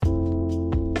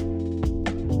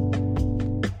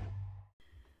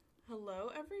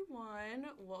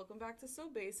welcome back to So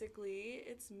Basically.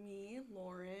 It's me,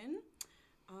 Lauren.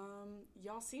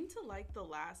 Y'all seem to like the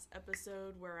last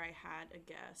episode where I had a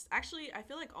guest. Actually, I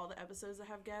feel like all the episodes that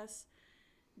have guests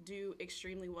do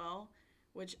extremely well,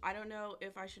 which I don't know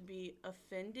if I should be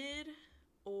offended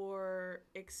or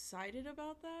excited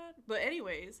about that. But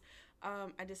anyways,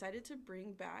 I decided to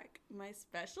bring back my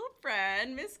special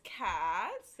friend, Miss Kat.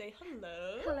 Say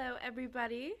hello. Hello,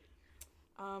 everybody.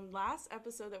 Last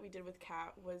episode that we did with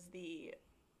Kat was the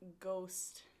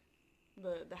ghost,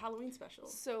 the Halloween special.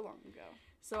 So long ago.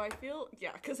 So I feel,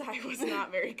 yeah, because I was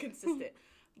not very consistent.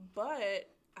 But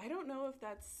I don't know if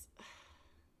that's,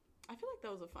 I feel like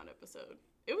that was a fun episode.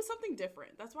 It was something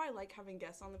different. That's why I like having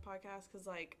guests on the podcast, because,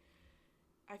 like,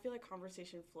 I feel like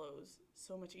conversation flows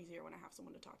so much easier when I have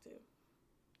someone to talk to.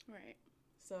 Right.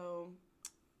 So,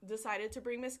 decided to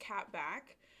bring Miss Kat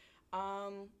back.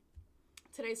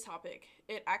 Today's topic,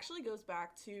 it actually goes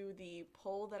back to the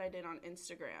poll that I did on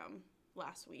Instagram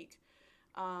last week.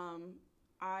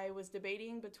 I was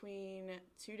debating between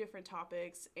two different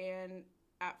topics, and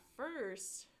at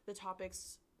first, the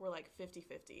topics were like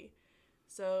 50-50.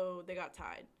 So they got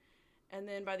tied. And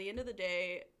then by the end of the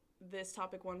day, this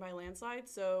topic won by landslide,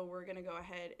 so we're going to go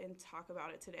ahead and talk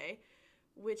about it today,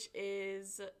 which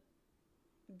is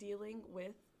dealing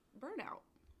with burnout.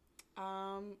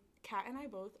 Kat and I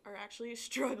both are actually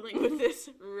struggling with this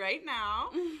right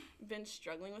now. Been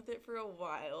struggling with it for a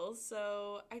while,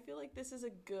 so I feel like this is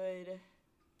a good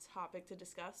topic to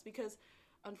discuss because,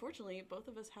 unfortunately, both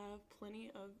of us have plenty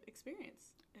of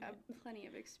experience. Plenty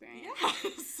of experience.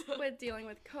 Yes. With dealing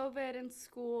with COVID and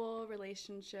school,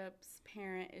 relationships,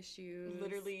 parent issues.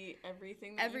 Literally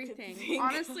everything. Everything. You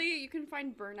could Honestly, you can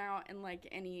find burnout in, like,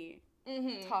 any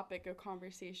topic of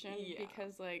conversation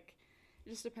because, like, it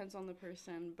just depends on the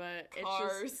person, but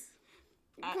Cars.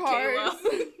 Cars.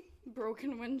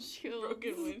 Broken windshield.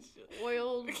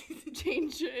 Oil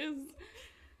changes.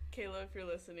 Kayla, if you're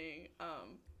listening,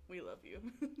 we love you.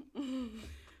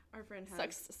 Our friend has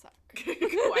sucks to suck.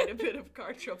 Quite a bit of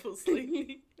car troubles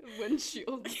lately.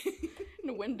 Windshields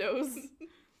and windows.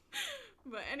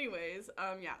 But anyways,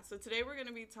 so today we're going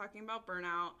to be talking about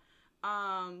burnout.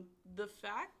 The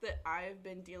fact that I've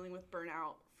been dealing with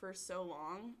burnout for so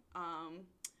long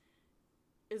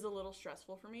is a little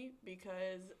stressful for me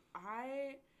because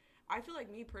I feel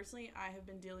like me personally, I have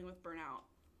been dealing with burnout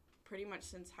pretty much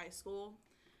since high school.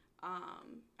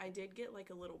 I did get like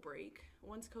a little break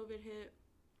once COVID hit,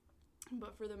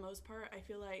 but for the most part, I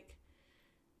feel like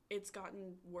it's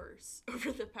gotten worse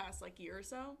over the past like year or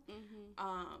so.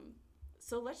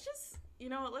 So let's just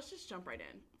jump right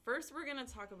in. First, we're going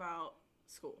to talk about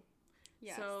school.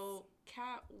 Yes. So,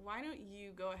 Kat, why don't you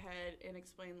go ahead and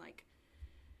explain, like,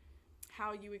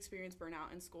 how you experience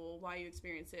burnout in school, why you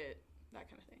experience it, that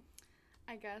kind of thing.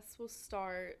 I guess we'll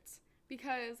start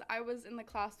because I was in the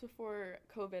class before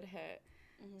COVID hit.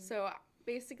 So,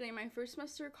 basically, my first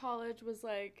semester of college was,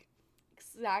 like,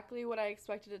 exactly what I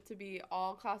expected it to be.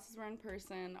 All classes were in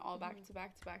person, all back to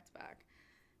back to back to back.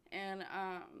 And,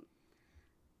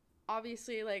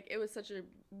 obviously, like, it was such a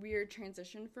weird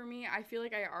transition for me. I feel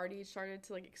like I already started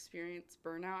to, like, experience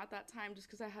burnout at that time just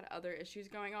because I had other issues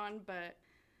going on. But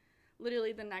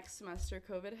literally the next semester,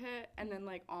 COVID hit, and then,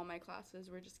 like, all my classes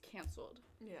were just canceled.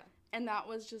 Yeah. And that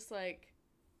was just, like,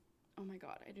 oh, my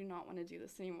God, I do not want to do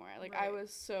this anymore. Like, Right. I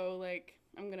was so, like,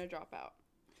 I'm going to drop out.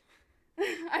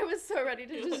 I was so ready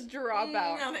to just drop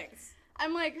out. No, thanks.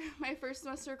 I'm, like, my first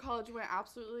semester of college went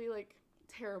absolutely, like,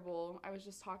 terrible. I was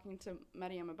just talking to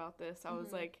Medium about this. I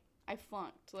was like, I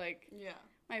flunked. Like, yeah,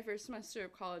 my first semester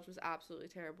of college was absolutely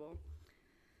terrible.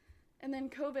 And then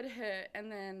COVID hit,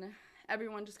 and then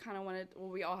everyone just kind of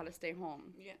we all had to stay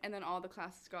home. Yeah. And then all the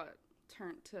classes got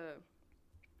turned to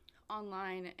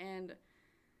online, and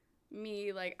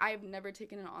me, like, I've never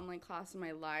taken an online class in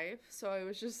my life, so it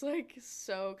was just, like,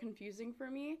 so confusing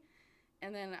for me.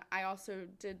 And then I also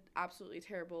did absolutely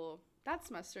terrible that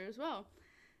semester as well.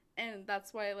 And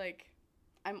that's why, like,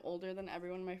 I'm older than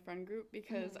everyone in my friend group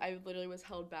because I literally was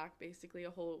held back basically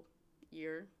a whole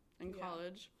year in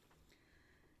college.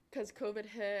 Because COVID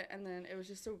hit, and then it was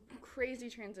just a crazy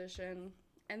transition.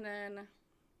 And then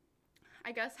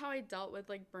I guess how I dealt with,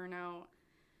 like, burnout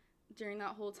during that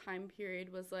whole time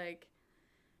period was, like,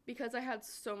 because I had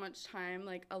so much time,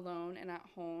 like, alone and at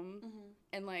home,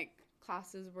 and, like,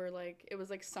 classes were, like, it was,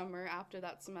 like, summer after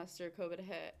that semester COVID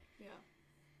hit. Yeah.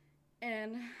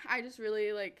 And I just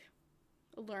really, like,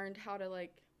 learned how to,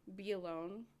 like, be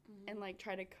alone and, like,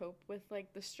 try to cope with,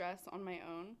 like, the stress on my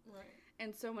own. Right.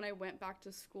 And so when I went back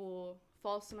to school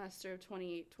fall semester of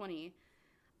 2020,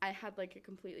 I had, like, a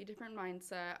completely different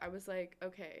mindset. I was like,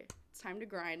 okay, it's time to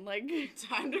grind. Like,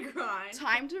 time to grind.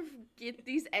 Time to get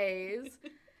these A's.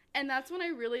 And that's when I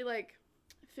really, like,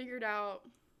 figured out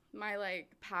my, like,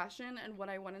 passion and what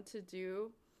I wanted to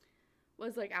do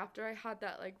was, like, after I had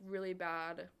that, like, really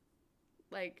bad,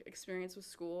 like, experience with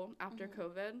school after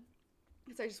COVID,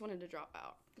 because I just wanted to drop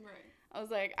out. Right. I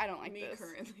was like, I don't like Me this.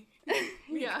 currently.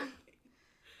 Yeah.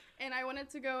 And I wanted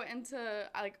to go into,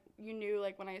 like, you knew,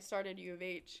 like, when I started U of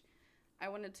H, I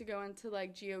wanted to go into,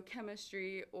 like,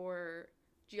 geochemistry or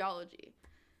geology.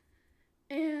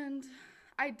 And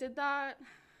I did that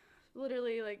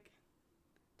literally, like,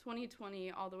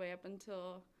 2020 all the way up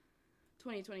until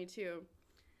 2022.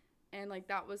 And, like,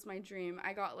 that was my dream.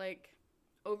 I got, like,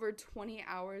 over 20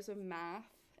 hours of math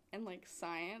and, like,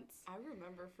 science. I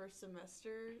remember first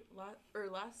semester,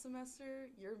 last semester,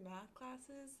 your math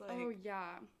classes, like, oh,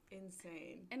 yeah.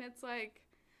 insane. And it's, like,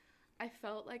 I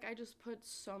felt like I just put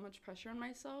so much pressure on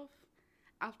myself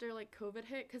after, like, COVID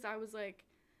hit, because I was, like,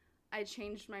 I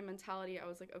changed my mentality. I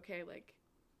was like, okay, like,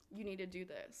 you need to do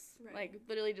this. Right. Like,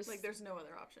 literally just... Like, there's no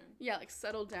other option. Yeah, like,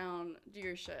 settle down, do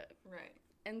your shit. Right.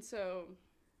 And so,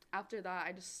 after that,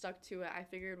 I just stuck to it. I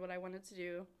figured what I wanted to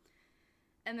do.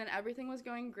 And then everything was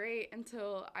going great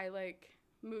until I, like,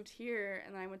 moved here,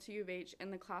 and then I went to U of H,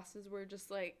 and the classes were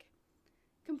just, like,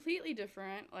 completely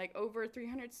different. Like, over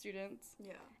 300 students.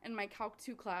 Yeah. And my Calc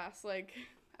 2 class, like,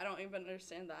 I don't even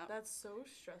understand that. That's so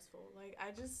stressful. Like,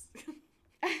 I just...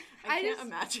 I can't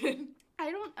imagine.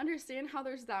 I don't understand how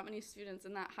there's that many students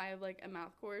in that high of, like, a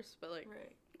math course, but, like,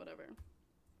 right. Whatever.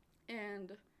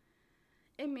 And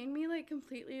it made me, like,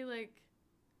 completely, like,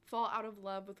 fall out of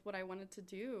love with what I wanted to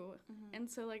do. And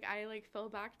so, like, I, like, fell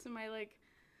back to my, like,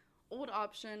 old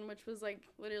option, which was, like,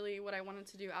 literally what I wanted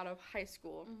to do out of high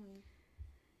school.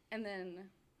 And then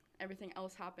everything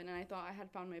else happened, and I thought I had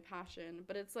found my passion.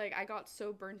 But it's, like, I got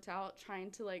so burnt out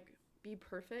trying to, like, be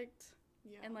perfect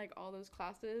in, like, all those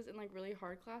classes and, like, really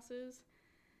hard classes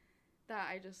that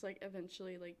I just, like,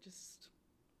 eventually, like, just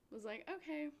was like,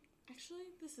 okay. Actually,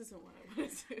 this isn't what I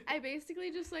want to do. I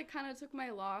basically just, like, kind of took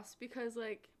my loss because,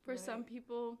 like, for some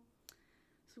people,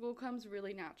 school comes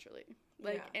really naturally,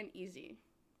 like, and easy.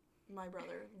 My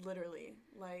brother, literally,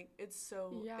 like, it's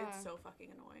so fucking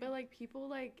annoying. But, like, people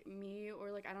like me,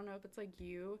 or, like, I don't know if it's, like,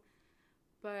 you,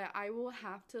 but I will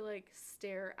have to, like,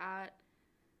 stare at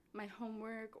my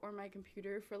homework or my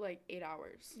computer for, like, 8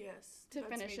 hours. Yes. To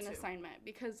finish an assignment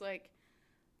because, like,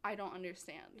 I don't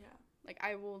understand. Yeah. Like,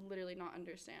 I will literally not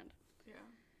understand.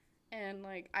 Yeah. And,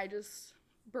 like, I just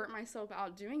burnt myself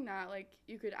out doing that. Like,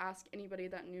 you could ask anybody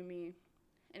that knew me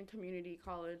in community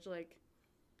college, like,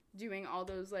 doing all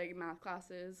those, like, math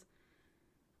classes.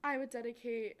 I would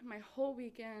dedicate my whole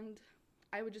weekend.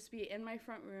 I would just be in my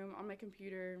front room on my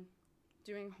computer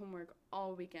doing homework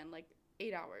all weekend, like,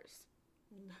 8 hours.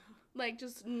 Like,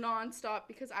 just nonstop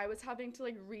because I was having to,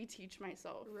 like, reteach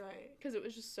myself. Right. Because it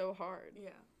was just so hard. Yeah.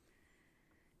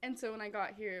 And so when I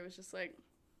got here, it was just like,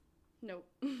 nope,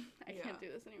 I can't do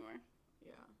this anymore.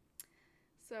 Yeah.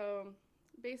 So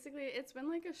basically, it's been,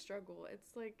 like, a struggle.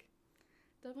 It's, like,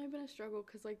 definitely been a struggle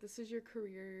because, like, this is your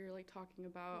career you're, like, talking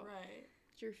about. Right.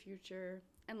 It's your future.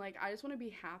 And, like, I just want to be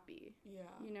happy. Yeah.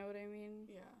 You know what I mean?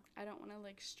 Yeah. I don't want to,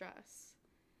 like, stress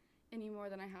any more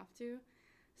than I have to.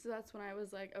 So that's when I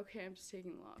was like, okay, I'm just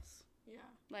taking the loss. Yeah.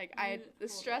 Like, the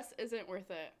stress isn't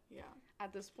worth it. Yeah.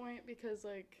 At this point, because,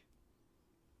 like,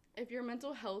 if your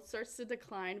mental health starts to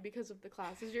decline because of the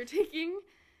classes you're taking,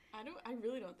 I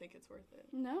really don't think it's worth it.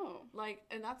 No. Like,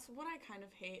 and that's what I kind of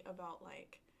hate about,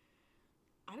 like,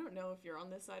 I don't know if you're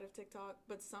on this side of TikTok,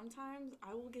 but sometimes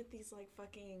I will get these, like,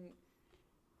 fucking,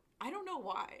 I don't know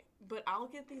why, but I'll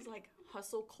get these, like,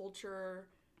 hustle culture,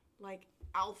 like,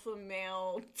 alpha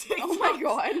male TikToks. Oh my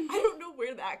god. I don't know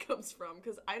where that comes from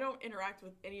because I don't interact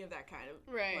with any of that kind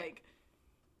of like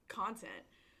content.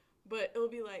 But it'll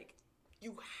be like,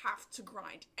 you have to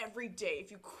grind every day.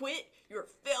 If you quit, you're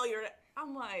a failure.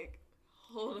 I'm like,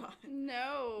 hold on.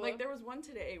 No. Like, there was one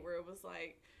today where it was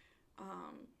like,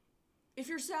 if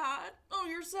you're sad,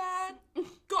 you're sad,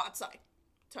 go outside.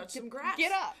 Touch some grass.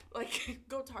 Get up. Like,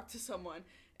 go talk to someone.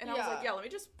 And I was like, let me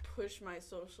just push my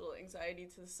social anxiety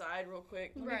to the side real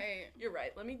quick. You're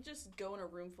right. Let me just go in a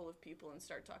room full of people and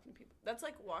start talking to people. That's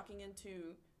like walking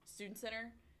into Student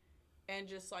Center and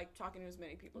just, like, talking to as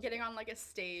many people. Getting on, like, a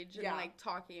stage and, like,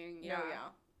 talking. Yeah. No, yeah.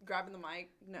 Grabbing the mic.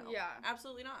 No. Yeah.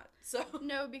 Absolutely not. So.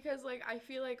 No, because, like, I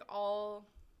feel like all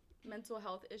mental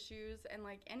health issues and,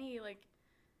 like, any, like,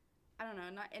 I don't know,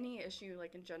 not any issue,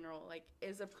 like, in general, like,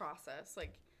 is a process.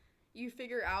 Like, you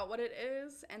figure out what it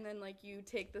is, and then, like, you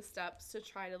take the steps to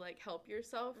try to, like, help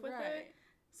yourself with it.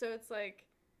 So it's, like,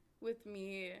 with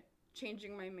me,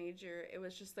 changing my major, it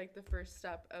was just like the first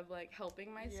step of like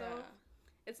helping myself.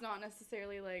 Yeah. It's not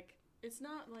necessarily like It's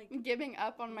not like giving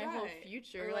up on my whole right.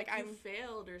 future. Or Like you I'm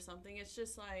failed or something. It's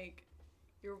just like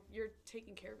you're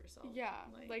taking care of yourself. yeah,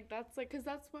 like that's like because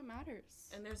that's what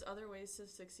matters. And there's other ways to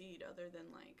succeed other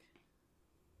than like,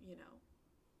 you know,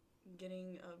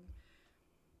 getting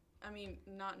a. I mean,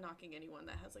 not knocking anyone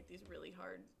that has like these really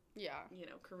hard, Yeah. you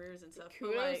know, careers and stuff.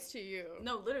 Kudos but, like, to you.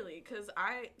 No, literally, because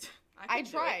I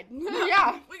tried.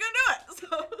 Yeah, we gonna do it.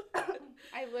 So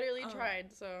I literally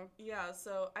tried. So yeah,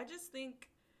 so I just think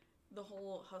the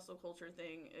whole hustle culture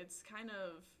thing, it's kind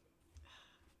of,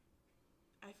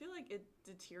 I feel like it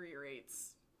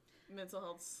deteriorates mental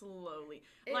health slowly.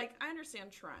 Like, I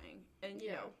understand trying and, you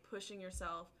know, pushing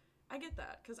yourself. I get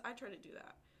that, because I try to do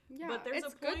that. Yeah, but there's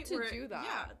it's a point good where, to do that.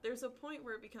 Yeah, there's a point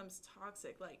where it becomes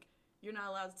toxic. Like, you're not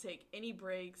allowed to take any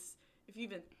breaks. If you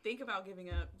even think about giving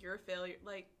up, you're a failure.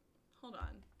 Like, hold on.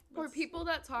 Or people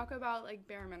that talk about, like,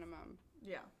 bare minimum.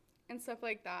 Yeah. And stuff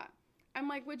like that. I'm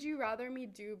like, would you rather me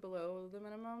do below the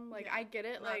minimum? Like, I get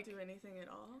it. Not like, do anything at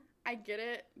all. I get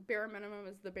it. Bare minimum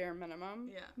is the bare minimum.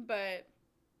 Yeah. But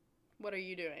what are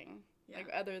you doing? Yeah. Like,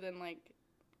 other than, like,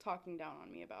 talking down on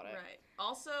me about it. Right.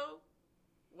 Also,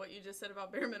 what you just said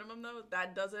about bare minimum, though,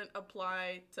 that doesn't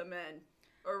apply to men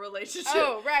or relationships.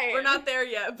 Oh, right. We're not there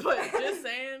yet, but just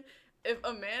saying, if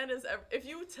a man is if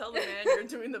you tell the man you're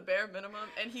doing the bare minimum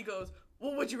and he goes,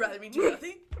 well, would you rather me do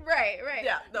nothing? Right.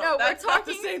 Yeah, no, that's not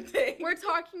the same thing. We're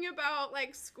talking about,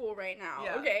 like, school right now,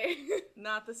 Yeah. okay?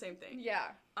 Not the same thing. Yeah.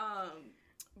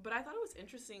 But I thought it was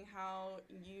interesting how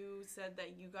you said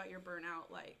that you got your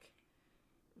burnout, like,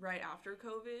 right after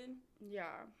COVID.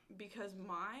 Yeah. Because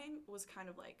mine was kind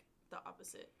of, like, the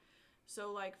opposite.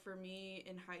 So, like, for me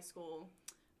in high school,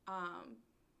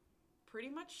 pretty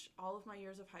much all of my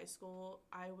years of high school,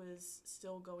 I was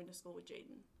still going to school with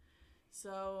Jaden.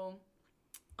 So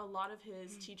a lot of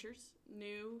his teachers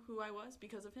knew who I was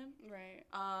because of him. Right.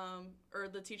 Or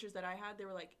the teachers that I had, they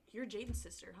were like, you're Jaden's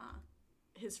sister, huh?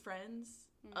 His friends,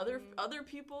 other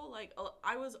people, like,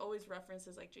 I was always referenced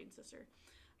as, like, Jaden's sister.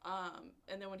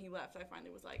 And then when he left, I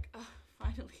finally was like, oh,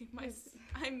 finally,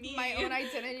 I'm me. My own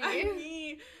identity. I'm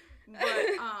me.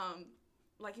 But,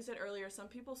 like you said earlier, some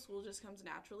people's school just comes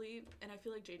naturally, and I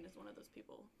feel like Jaden is one of those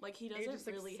people. Like, he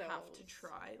doesn't really have to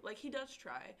try. Like, he does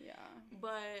try. Yeah.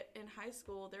 But in high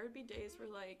school, there would be days where,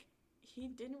 like, he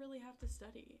didn't really have to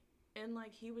study. And,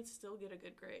 like, he would still get a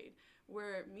good grade.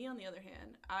 Where me, on the other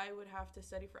hand, I would have to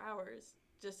study for hours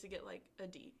just to get, like, a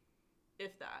D.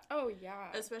 If that. Oh, yeah.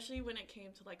 Especially when it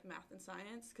came to, like, math and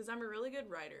science. Because I'm a really good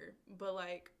writer. But,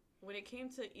 like, when it came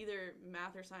to either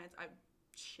math or science,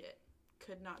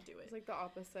 could not do it. It's like the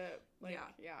opposite. Like,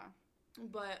 yeah.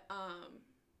 But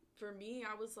for me,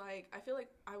 I was like, I feel like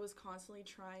I was constantly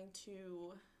trying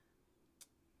to,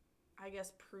 I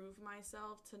guess, prove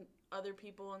myself to other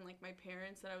people and, like, my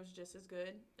parents that I was just as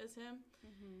good as him.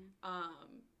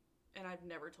 And I've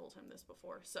never told him this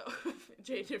before. So,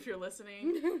 Jade, if you're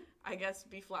listening, I guess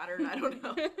be flattered. I don't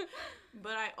know.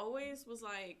 But I always was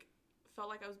like, felt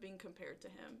like I was being compared to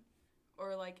him.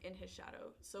 Or, like, in his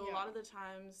shadow. So, a lot of the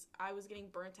times, I was getting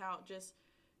burnt out just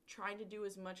trying to do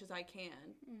as much as I can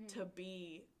to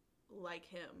be like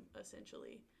him,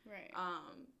 essentially. Right.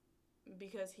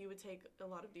 Because he would take a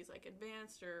lot of these, like,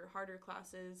 advanced or harder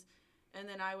classes, and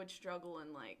then I would struggle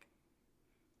in, like,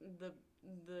 the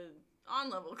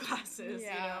on-level classes, you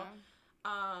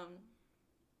know?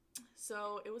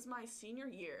 So, it was my senior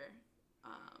year,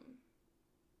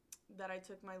 that I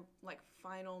took my, like,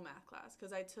 final math class,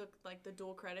 because I took, like, the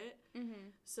dual credit.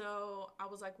 So I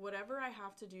was like, whatever I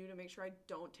have to do to make sure I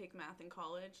don't take math in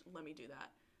college, let me do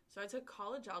that. So I took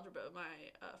college algebra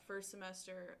my first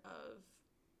semester of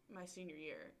my senior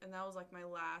year, and that was, like, my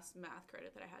last math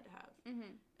credit that I had to have.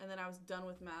 And then I was done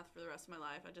with math for the rest of my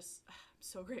life. I'm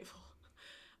so grateful.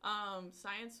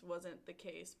 Science wasn't the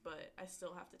case, but I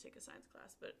still have to take a science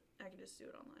class, but I can just do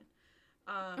it online.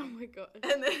 Oh my god.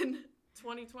 And then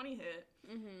 2020 hit,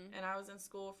 and I was in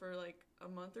school for, like, a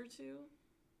month or two,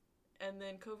 and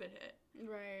then COVID hit.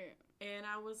 Right. And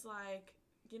I was like,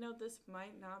 you know, this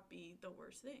might not be the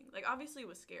worst thing. Like, obviously it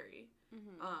was scary,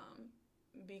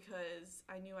 because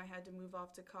I knew I had to move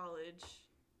off to college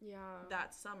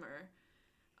that summer,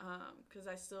 because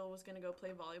I still was going to go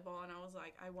play volleyball, and I was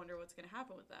like, I wonder what's going to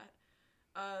happen with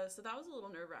that. So that was a little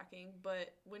nerve-wracking,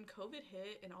 but when COVID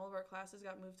hit and all of our classes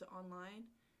got moved to online,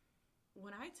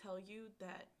 when I tell you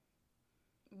that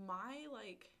my,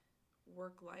 like,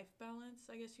 work-life balance,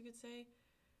 I guess you could say,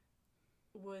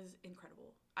 was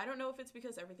incredible. I don't know if it's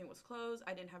because everything was closed,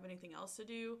 I didn't have anything else to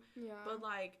do, but,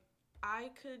 like,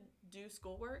 I could do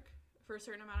schoolwork for a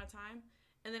certain amount of time,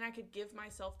 and then I could give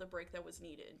myself the break that was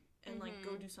needed and like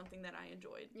go do something that I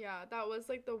enjoyed. Yeah, that was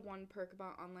like the one perk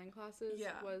about online classes.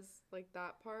 Yeah. Was like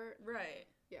that part. Right.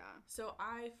 Yeah. So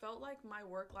I felt like my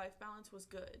work-life balance was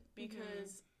good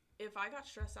because if I got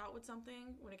stressed out with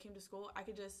something when it came to school, I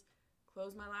could just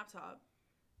close my laptop,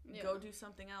 go do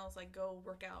something else, like go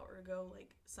work out or go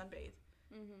like sunbathe,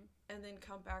 and then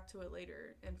come back to it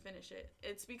later and finish it.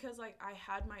 It's because like I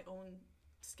had my own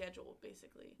schedule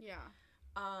basically. Yeah.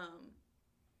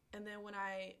 And then when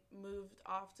I moved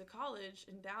off to college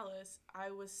in Dallas,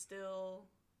 I was still,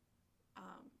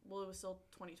 it was still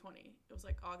 2020. It was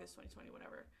like August 2020,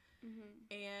 whatever.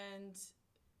 And,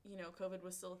 you know, COVID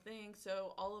was still a thing.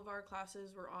 So all of our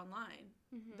classes were online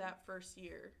that first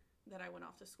year that I went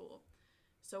off to school.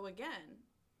 So again,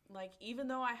 like, even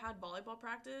though I had volleyball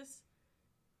practice,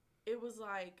 it was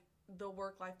like the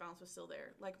work-life balance was still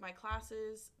there. Like, my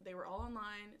classes, they were all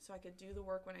online, so I could do the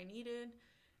work when I needed.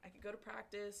 I could go to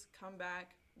practice, come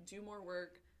back, do more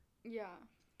work. Yeah.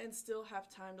 And still have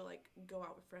time to, like, go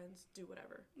out with friends, do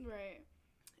whatever. Right.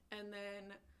 And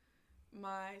then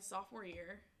my sophomore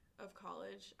year of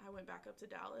college, I went back up to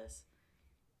Dallas,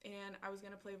 and I was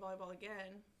going to play volleyball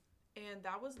again. And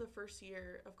that was the first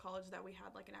year of college that we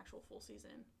had, like, an actual full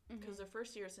season. Because the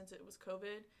first year, since it was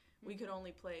COVID, we could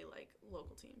only play, like,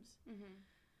 local teams.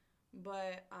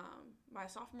 But my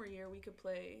sophomore year, we could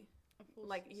play,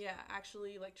 like,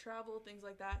 actually, like, travel, things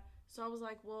like that. So I was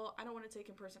like, well, I don't want to take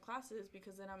in-person classes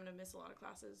because then I'm going to miss a lot of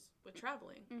classes with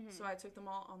traveling. So I took them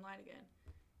all online again.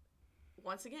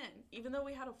 Once again, even though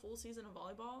we had a full season of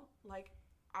volleyball, like,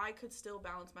 I could still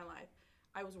balance my life.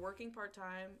 I was working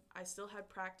part-time, I still had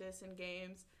practice and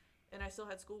games, and I still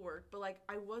had schoolwork, but, like,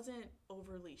 I wasn't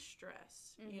overly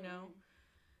stressed, you know?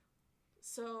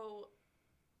 So,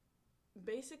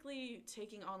 basically,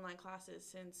 taking online classes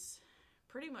since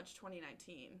pretty much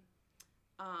 2019,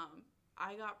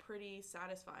 I got pretty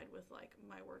satisfied with, like,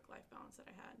 my work-life balance that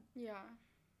I had. Yeah.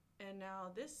 And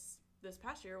now this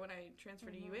past year, when I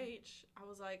transferred to UH, I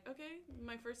was like, okay,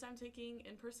 my first time taking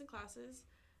in-person classes,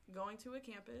 going to a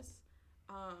campus.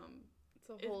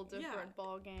 It's a whole different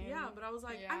ball game. Yeah, but I was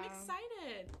like, I'm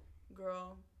excited.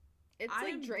 Girl. It's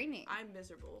like draining. I'm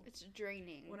miserable. It's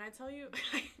draining. When I tell you,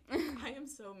 I am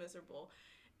so miserable.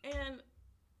 And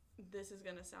this is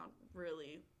going to sound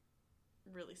really,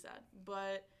 really sad.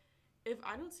 But if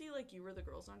I don't see, like, you or the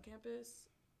girls on campus,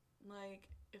 like,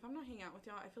 if I'm not hanging out with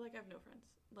y'all, I feel like I have no friends.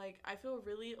 Like, I feel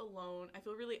really alone. I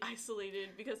feel really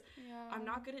isolated because I'm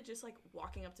not good at just, like,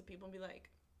 walking up to people and be like,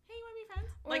 hey, you want to be friends?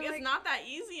 Like, it's not that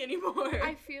easy anymore.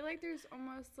 I feel like there's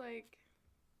almost, like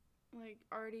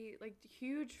already, like,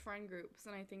 huge friend groups.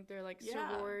 And I think they're, like,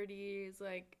 sororities,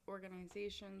 like,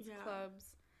 organizations,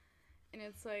 clubs. And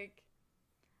it's, like,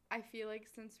 I feel like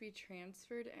since we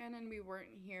transferred in and we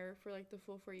weren't here for, like, the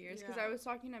full 4 years. Because I was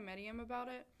talking to Medium about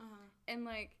it. And,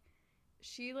 like,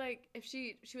 she, like, if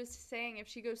she was saying if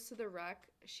she goes to the rec,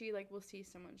 she, like, will see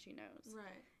someone she knows.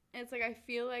 Right. And it's, like, I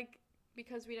feel like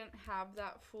because we didn't have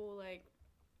that full, like,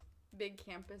 big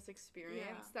campus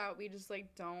experience that we just,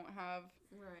 like, don't have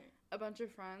a bunch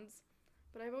of friends.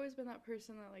 But I've always been that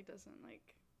person that, like, doesn't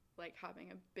like having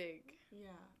a big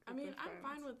I mean, I'm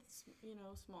fine with, you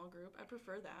know, small group. I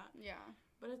prefer that. Yeah.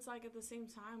 But it's, like, at the same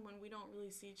time, when we don't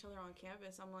really see each other on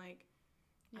campus, I'm like,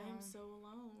 I am so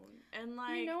alone. And,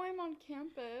 like, you know I'm on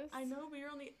campus. I know, but you're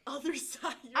on the other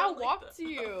side. I'll walk to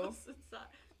you.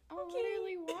 I'll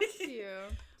literally walk to you.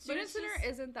 Student Center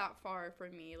isn't that far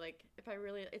from me. Like, if I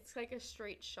really, it's like a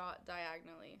straight shot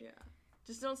diagonally. Yeah.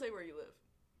 Just don't say where you live.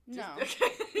 No.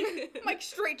 I'm like,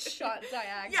 straight shot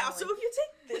diagonally. Yeah, so if you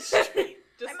take this street,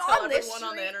 just tell everyone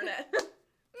on the internet.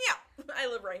 Yeah, I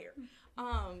live right here.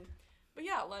 But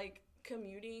yeah, like,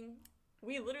 commuting,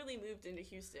 we literally moved into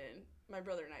Houston, my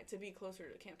brother and I, to be closer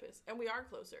to campus. And we are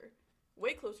closer.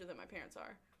 Way closer than my parents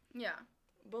are. Yeah.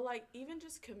 But, like, even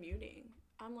just commuting,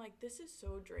 I'm like, this is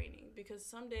so draining because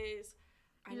some days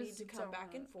I need to come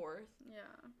back and forth.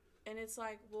 Yeah. And it's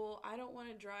like, well, I don't want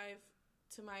to drive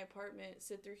to my apartment,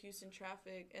 sit through Houston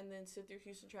traffic, and then sit through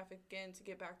Houston traffic again to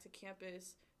get back to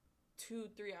campus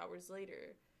 2-3 hours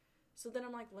later. So then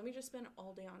I'm like, let me just spend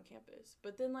all day on campus.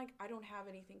 But then, like, I don't have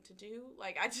anything to do.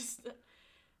 Like,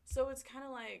 so it's kind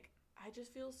of like, I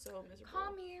just feel so miserable.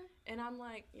 Call me. And I'm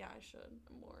like, yeah, I should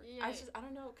more. Yeah. I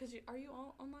don't know, because are you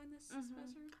all online this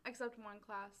semester? Except one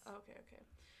class. Oh, okay.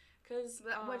 Because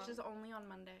which is only on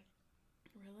Monday.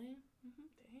 Really?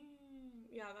 Dang.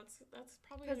 Yeah, that's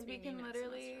probably because we can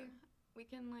literally, we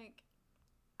can, like,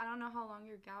 I don't know how long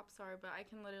your gaps are, but I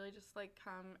can literally just, like,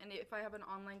 come, and if I have an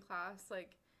online class,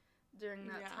 like, during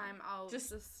that time, I'll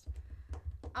just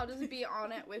be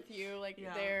on it with you, like,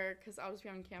 there, because I'll just be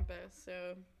on campus,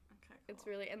 so It's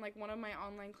really, and like one of my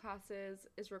online classes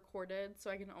is recorded,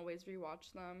 so I can always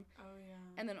rewatch them. Oh, yeah.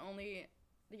 And then only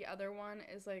the other one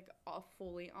is like all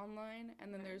fully online,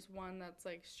 and then there's one that's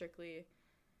like strictly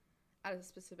at a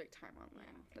specific time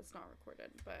online that's not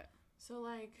recorded. But so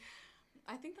like,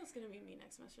 I think that's gonna be me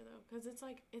next semester though, because it's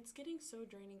like it's getting so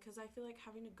draining. Because I feel like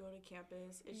having to go to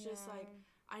campus, it's just like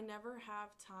I never have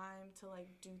time to like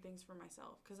do things for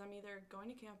myself, because I'm either going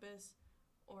to campus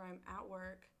or I'm at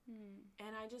work,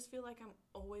 and I just feel like I'm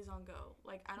always on go.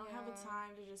 Like I don't have the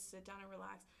time to just sit down and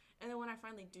relax. And then when I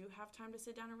finally do have time to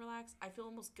sit down and relax, I feel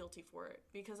almost guilty for it,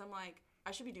 because I'm like,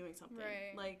 I should be doing something.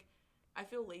 Right. Like, I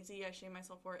feel lazy. I shame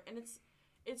myself for it. And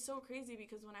it's so crazy,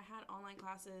 because when I had online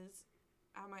classes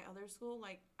at my other school,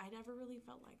 like, I never really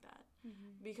felt like that.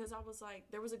 Because I was like,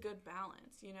 there was a good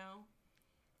balance, you know?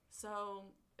 So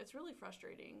it's really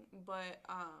frustrating. But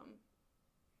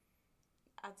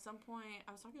at some point,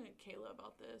 I was talking to Kayla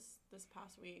about this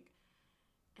past week.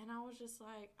 And I was just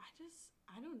like,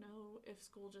 I don't know if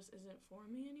school just isn't for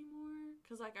me anymore.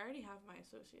 Because, like, I already have my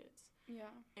associates.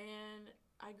 Yeah. And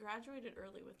I graduated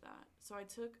early with that. So I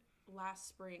took last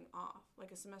spring off,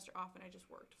 like a semester off, and I just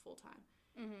worked full time.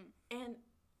 And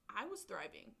I was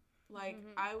thriving. Like,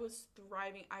 I was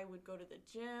thriving. I would go to the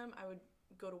gym. I would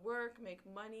go to work, make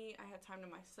money. I had time to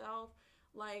myself.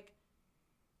 Like,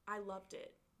 I loved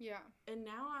it. Yeah. And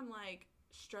now I'm, like,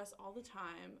 stressed all the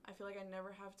time. I feel like I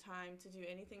never have time to do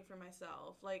anything for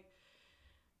myself. Like,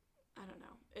 I don't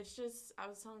know. It's just, I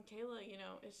was telling Kayla, you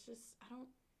know, it's just,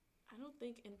 I don't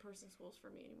think in-person school's for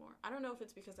me anymore. I don't know if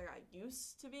it's because I got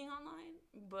used to being online,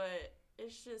 but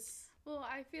it's just... Well,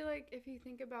 I feel like if you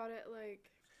think about it,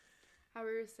 like, how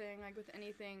we were saying, like, with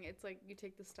anything, it's like you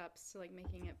take the steps to, like,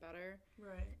 making it better.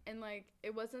 Right. And, like,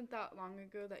 it wasn't that long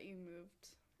ago that you moved,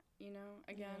 you know,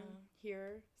 again,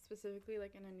 here, specifically,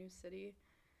 like, in a new city,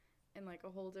 and, like, a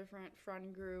whole different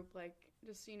friend group, like,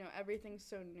 just, you know, everything's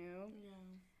so new. Yeah.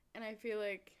 And I feel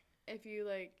like if you,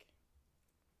 like,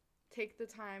 take the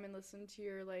time and listen to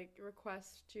your, like,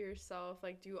 requests to yourself,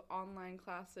 like, do online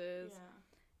classes,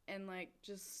 and, like,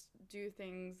 just do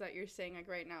things that you're saying, like,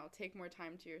 right now, take more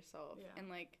time to yourself. Yeah. And,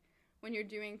 like, when you're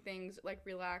doing things, like,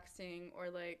 relaxing or,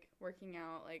 like, working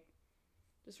out, like,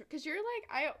 just, because you're,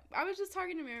 like, I was just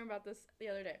talking to Miriam about this the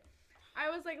other day. I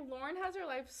was like, Lauren has her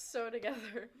life so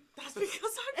together. That's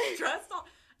because I'm stressed all...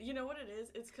 You know what it is?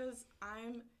 It's because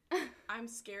I'm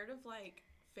scared of, like,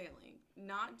 failing.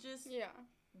 Not just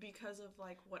because of,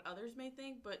 like, what others may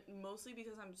think, but mostly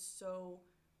because I'm so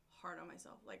hard on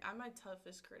myself. Like, I'm my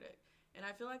toughest critic. And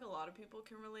I feel like a lot of people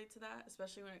can relate to that,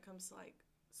 especially when it comes to, like,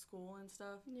 school and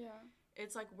stuff. Yeah.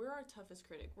 It's like we're our toughest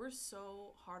critic. We're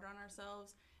so hard on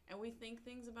ourselves, and we think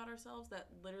things about ourselves that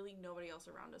literally nobody else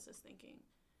around us is thinking.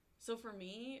 So for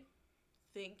me,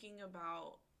 thinking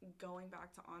about going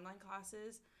back to online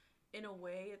classes, in a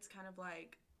way, it's kind of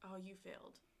like, oh, you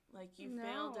failed. Like, you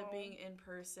failed at being in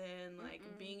person, like,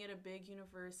 being at a big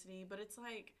university. But it's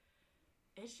like,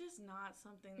 it's just not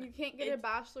something that... You can't get a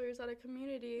bachelor's at a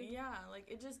community. Yeah,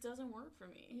 like, it just doesn't work for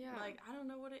me. Yeah. Like, I don't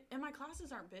know what it... And my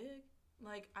classes aren't big.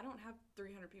 Like, I don't have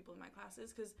 300 people in my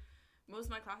classes, because most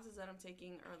of my classes that I'm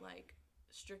taking are, like,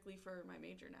 strictly for my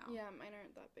major now. Yeah, mine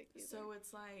aren't that big either. So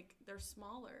it's like they're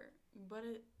smaller, but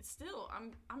still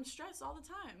I'm stressed all the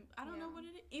time. I don't know what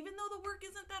it is. Even though the work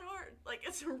isn't that hard. Like,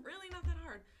 it's really not that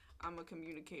hard. I'm a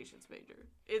communications major.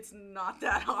 It's not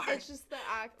that hard. It's just the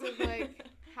act of, like,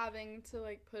 having to,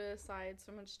 like, put aside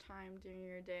so much time during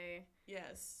your day.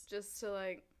 Yes. Just to,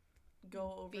 like,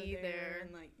 go over there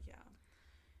and, like,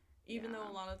 even though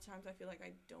a lot of times I feel like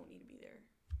I don't need to be there.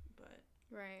 But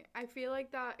right. I feel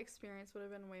like that experience would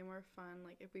have been way more fun,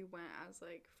 like, if we went as,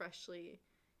 like, freshly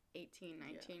 18,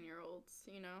 19-year-olds,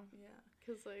 you know? Yeah.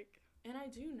 Because, like... And I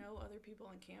do know other people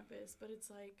on campus, but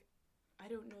it's, like, I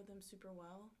don't know them super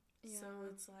well. Yeah. So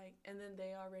it's, like... And then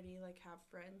they already, like, have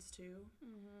friends, too.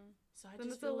 Mm-hmm. So I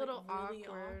just feel, a little like, really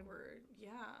awkward. Yeah.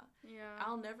 Yeah.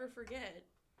 I'll never forget.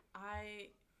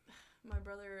 My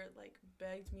brother, like,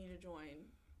 begged me to join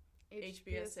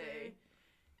HBSA.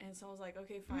 And so I was like,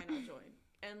 okay, fine, I'll join.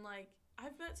 And, like,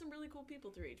 I've met some really cool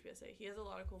people through HBSA. He has a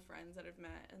lot of cool friends that I've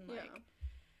met. And, like,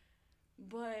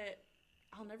 but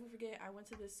I'll never forget, I went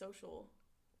to this social.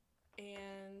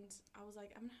 And I was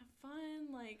like, I'm going to have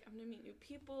fun. Like, I'm going to meet new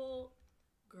people.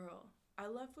 Girl, I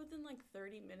left within, like,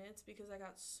 30 minutes because I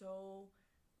got so...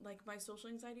 Like, my social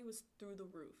anxiety was through the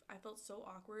roof. I felt so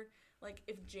awkward. Like,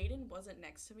 if Jaden wasn't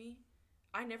next to me,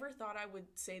 I never thought I would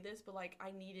say this, but, like,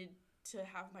 I needed to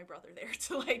have my brother there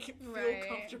to, like, feel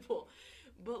comfortable.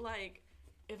 But, like,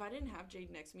 if I didn't have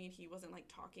Jaden next to me and he wasn't, like,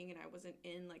 talking and I wasn't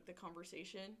in, like, the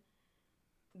conversation,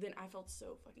 then I felt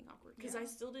so fucking awkward. Because I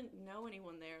still didn't know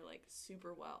anyone there, like,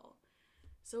 super well.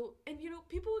 So, and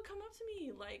people would come up to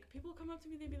me,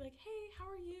 they'd be like, hey, how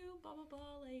are you? Blah, blah,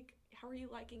 blah. Like, how are you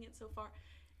liking it so far?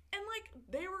 And, like,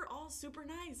 they were all super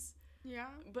nice.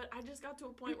 Yeah. But I just got to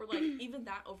a point where, like, even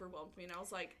that overwhelmed me. And I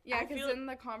was like, yeah, because then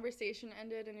the conversation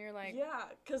ended and you're like. Yeah,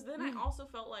 because then I also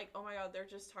felt like, oh my God, they're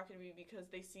just talking to me because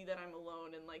they see that I'm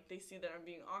alone and, like, they see that I'm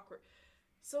being awkward.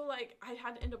 So, like, I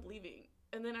had to end up leaving.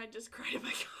 And then I just cried in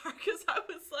my car because I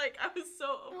was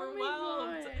so overwhelmed. Oh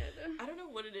my God. I don't know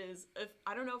what it is.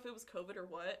 I don't know if it was COVID or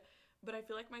what, but I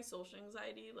feel like my social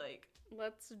anxiety, like...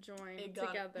 Let's join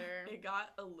together. It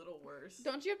got a little worse.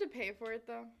 Don't you have to pay for it,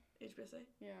 though? HBSA?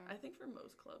 Yeah. I think for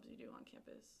most clubs you do on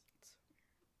campus.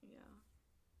 Yeah.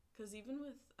 Because even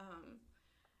with...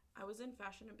 I was in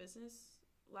fashion and business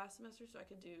last semester, so I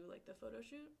could do, like, the photo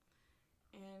shoot.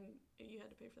 And you had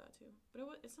to pay for that, too. But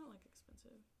it's not, like,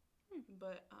 expensive.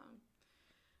 But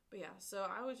yeah, so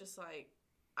I was just like,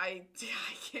 I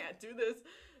can't do this.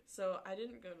 So I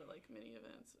didn't go to, like, many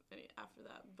events after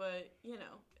that. But,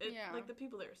 like, the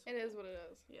people there. It is what it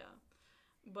is. Yeah.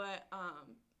 But,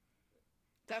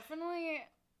 definitely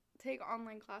take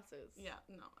online classes. Yeah,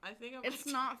 no, I think it's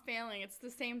not failing. It's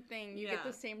the same thing. You get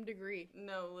the same degree.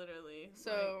 No, literally.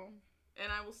 So. Like,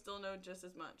 and I will still know just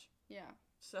as much. Yeah.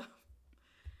 So.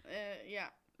 Yeah.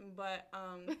 But,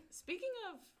 speaking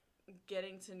of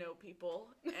getting to know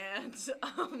people and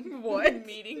what?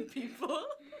 meeting people.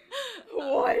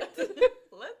 What?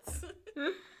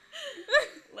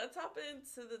 Let's hop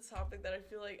into the topic that I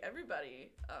feel like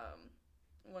everybody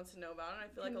wants to know about, and I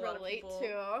feel like a lot of people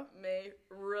may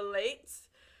relate.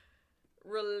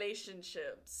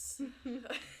 Relationships.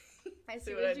 I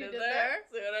see what you did there.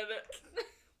 See what I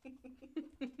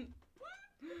did?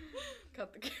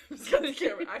 Cut the camera. Cut the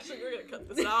camera. Actually, we're gonna cut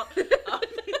this out.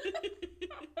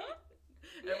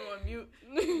 Everyone, mute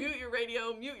your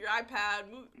radio, mute your iPad,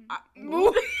 mute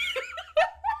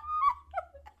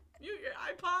your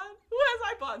iPod. Who has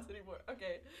iPods anymore?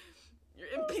 Okay, your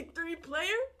MP3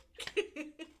 player.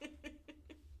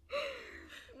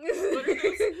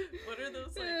 What are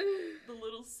those like the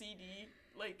little CD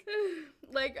like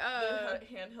the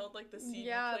handheld like the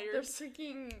CD players? The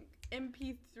freaking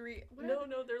MP3.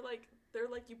 No, they're like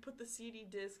you put the CD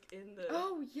disc in the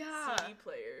CD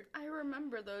player. I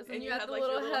remember those. And you had the like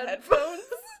little your headphones.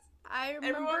 I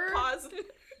remember. Everyone pause.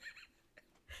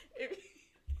 If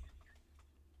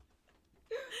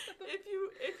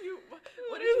you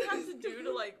what did you have to do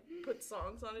to like put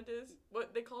songs on a disc?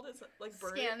 What they called it, like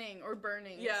scanning or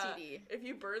burning CD. If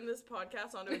you burn this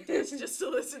podcast onto a disc just to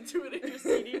listen to it in your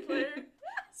CD player,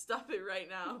 stop it right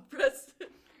now.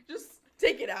 Just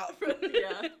take it out.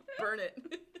 Yeah, burn it.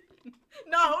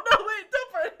 No, wait,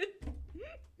 don't burn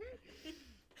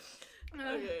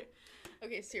it.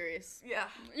 Okay, serious. Yeah.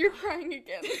 You're crying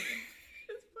again.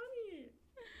 It's funny.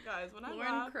 Guys, when I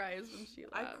Lauren laugh, cries when she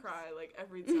laughs. I cry, like,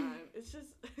 every time. It's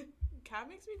just, Kat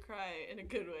makes me cry in a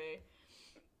good way.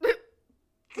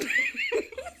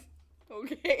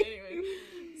 Okay. Anyway,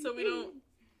 so we don't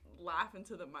laugh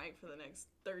into the mic for the next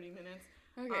 30 minutes.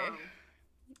 Okay.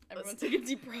 Everyone take a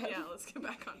deep breath. Yeah, let's get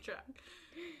back on track.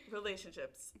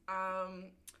 Relationships.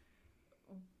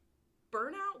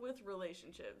 Burnout with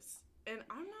relationships. And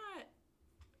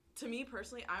to me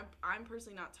personally, I'm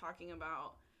personally not talking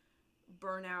about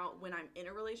burnout when I'm in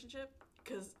a relationship,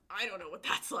 because I don't know what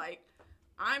that's like.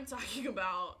 I'm talking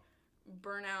about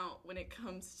burnout when it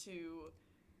comes to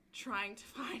trying to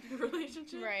find a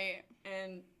relationship. Right.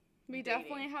 And we dating.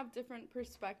 definitely have different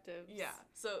perspectives. Yeah.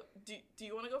 So, do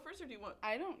you want to go first, or do you want...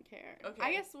 I don't care. Okay.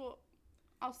 I guess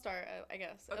I'll start, I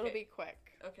guess. Okay. It'll be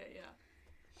quick. Okay, yeah.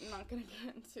 I'm not going to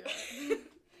get into it.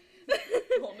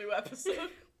 Whole new episode.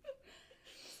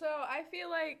 So, I feel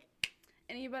like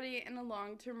anybody in a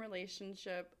long-term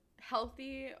relationship,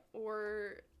 healthy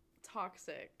or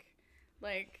toxic,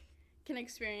 like, can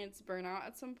experience burnout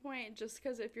at some point, just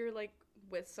because if you're, like,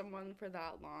 with someone for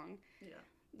that long. Yeah.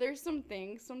 There's some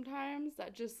things sometimes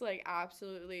that just, like,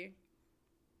 absolutely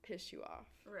piss you off.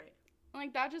 Right.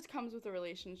 Like, that just comes with a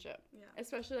relationship. Yeah.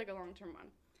 Especially, like, a long-term one.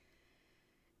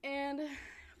 And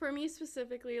for me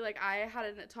specifically, like, I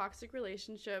had a toxic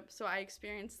relationship, so I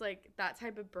experienced, like, that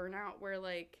type of burnout where,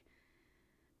 like,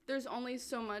 there's only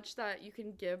so much that you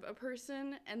can give a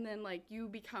person, and then, like, you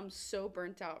become so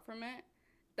burnt out from it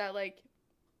that, like,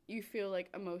 you feel, like,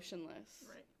 emotionless.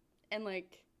 Right. And,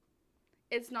 like,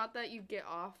 it's not that you get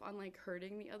off on, like,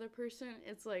 hurting the other person.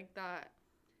 It's, like, that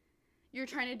you're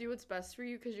trying to do what's best for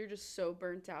you because you're just so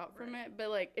burnt out from it. But,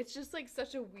 like, it's just, like,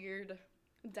 such a weird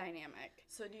dynamic.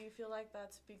 So do you feel like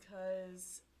that's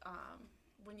because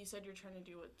when you said you're trying to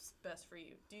do what's best for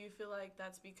you, do you feel like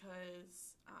that's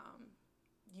because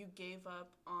you gave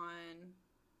up on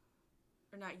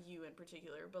or not you in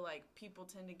particular, but like people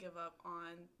tend to give up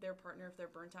on their partner if they're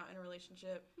burnt out in a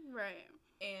relationship. Right.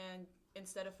 And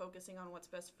instead of focusing on what's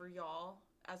best for y'all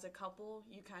as a couple,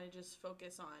 you kind of just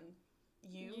focus on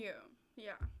you.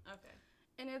 Yeah. Okay.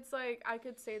 And it's like, I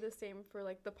could say the same for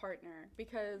like the partner,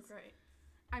 because Right.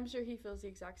 I'm sure he feels the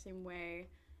exact same way.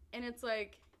 And it's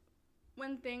like,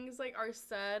 when things like are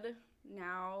said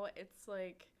now, it's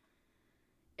like,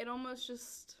 it almost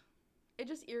just, it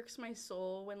just irks my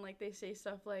soul when like they say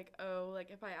stuff like, oh, like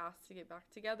if I asked to get back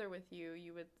together with you,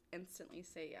 you would instantly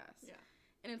say yes. Yeah.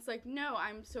 And it's like, no,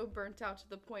 I'm so burnt out to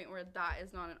the point where that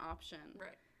is not an option.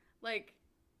 Right. Like,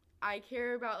 I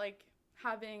care about like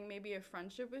having maybe a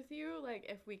friendship with you, like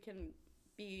if we can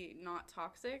be not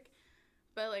toxic,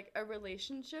 but like a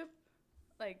relationship,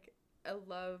 like a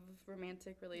love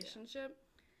romantic relationship,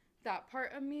 that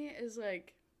part of me is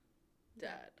like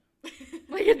dead.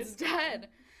 Like it's dead.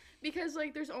 Because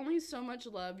like there's only so much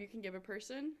love you can give a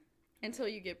person until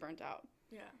you get burnt out.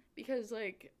 Yeah. Because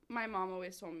like my mom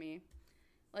always told me,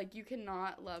 like you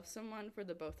cannot love someone for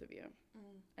the both of you.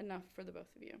 Enough for the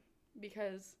both of you.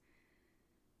 Because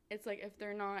it's like if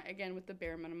they're not, again with the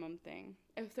bare minimum thing,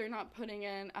 if they're not putting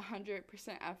in 100%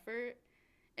 effort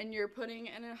and you're putting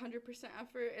in 100%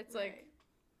 effort, it's like,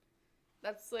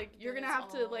 that's like, you're going to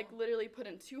have to like literally put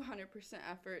in 200%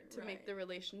 effort to make the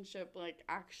relationship like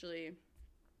actually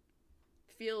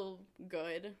feel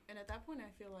good. And at that point,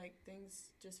 I feel like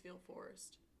things just feel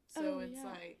forced. So it's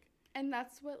like... And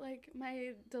that's what like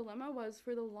my dilemma was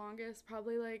for the longest,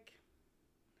 probably like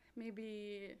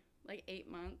maybe like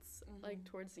 8 months, like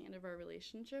towards the end of our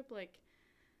relationship. Like,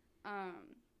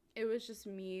 it was just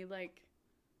me like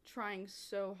trying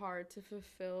so hard to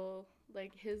fulfill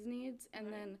like his needs,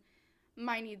 and then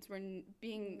my needs were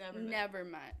being never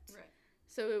met. Right.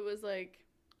 So it was like,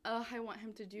 I want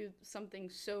him to do something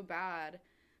so bad,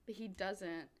 but he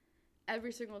doesn't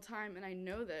every single time, and I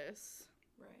know this.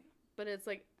 Right. But it's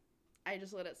like, I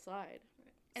just let it slide.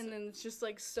 Right. And then it's just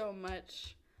like so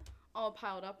much all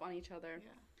piled up on each other. Yeah.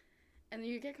 And then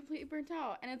you get completely burnt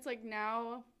out. And it's like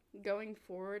now going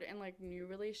forward in like new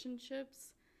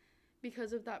relationships,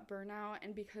 because of that burnout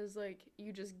and because like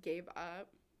you just gave up,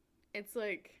 it's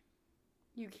like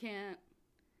you can't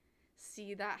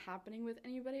see that happening with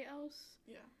anybody else.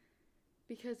 Yeah.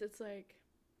 Because it's like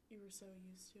you were so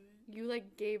used to it. You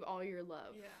like gave all your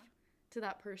love to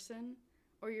that person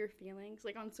or your feelings,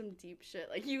 like on some deep shit.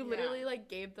 Like you literally like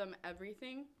gave them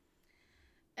everything.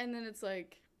 And then it's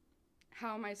like,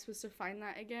 how am I supposed to find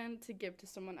that again to give to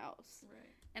someone else?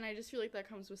 Right. And I just feel like that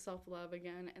comes with self-love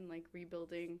again and like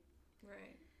rebuilding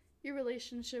your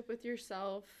relationship with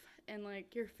yourself and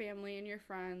like your family and your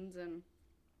friends. And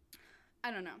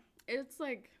I don't know. It's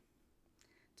like,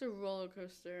 it's a roller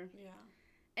coaster. Yeah.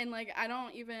 And like, I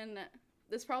don't even,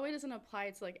 this probably doesn't apply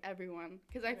to like everyone,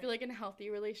 because I feel like in healthy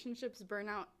relationships,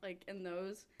 burnout like in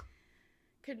those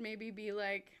could maybe be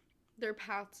like their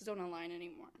paths don't align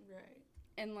anymore. Right.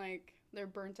 And like they're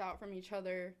burnt out from each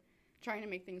other trying to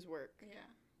make things work. Yeah.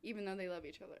 Even though they love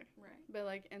each other. Right. But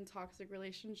like in toxic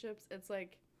relationships, it's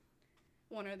like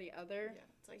one or the other. Yeah.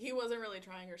 It's like he wasn't really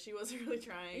trying or she wasn't really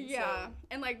trying. Yeah. So.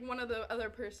 And like one of the other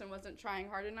person wasn't trying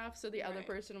hard enough, so the other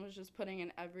person was just putting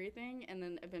in everything, and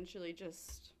then eventually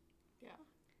just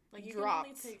like you dropped.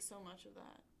 Can only take so much of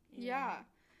that. Yeah. Know?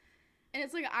 And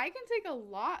it's like I can take a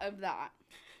lot of that.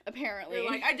 Apparently.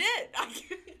 You're like, I did.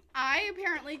 I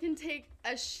apparently can take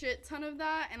a shit ton of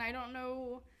that, and I don't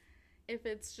know if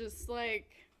it's just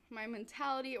like my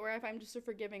mentality or if I'm just a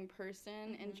forgiving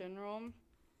person in general,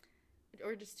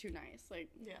 or just too nice. Like,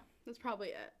 that's probably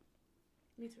it.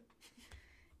 Me too.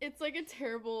 It's like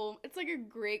it's like a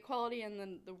great quality and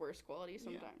then the worst quality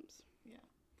sometimes. Yeah.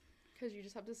 Because you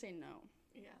just have to say no.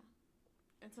 Yeah.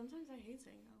 And sometimes I hate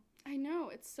saying no. I know,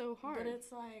 it's so hard. But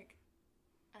it's like,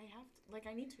 I have to, like,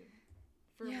 I need to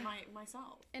for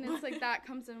myself. And it's like that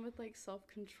comes in with like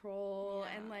self-control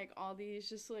and like all these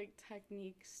just like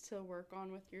techniques to work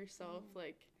on with yourself.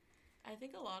 Like, I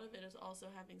think a lot of it is also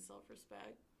having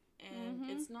self-respect, and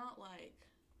it's not like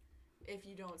if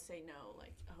you don't say no,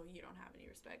 like, oh, you don't have any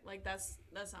respect. Like that's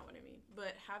not what I mean.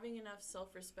 But having enough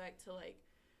self-respect to like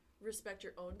respect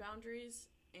your own boundaries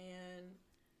and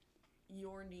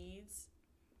your needs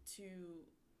to,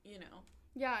 you know.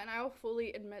 Yeah, and I will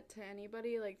fully admit to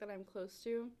anybody, like, that I'm close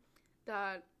to,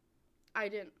 that I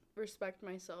didn't respect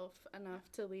myself enough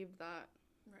to leave that.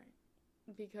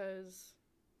 Right. Because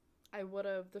I would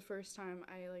have the first time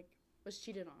I, like, was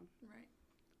cheated on. Right.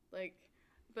 Like,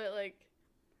 but, like,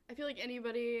 I feel like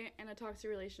anybody in a toxic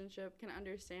relationship can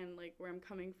understand, like, where I'm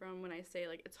coming from when I say,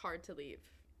 like, it's hard to leave.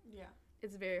 Yeah.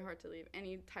 It's very hard to leave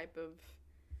any type of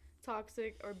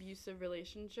toxic or abusive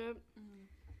relationship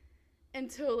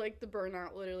until, like, the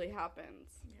burnout literally happens.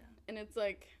 Yeah. And it's,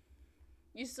 like,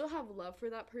 you still have love for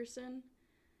that person,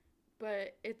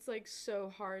 but it's, like, so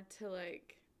hard to,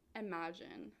 like,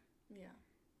 imagine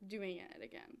doing it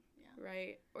again. Yeah.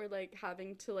 Right? Or, like,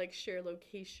 having to, like, share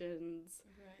locations.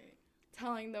 Right.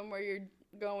 Telling them where you're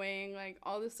going, like,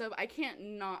 all this stuff. I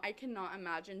cannot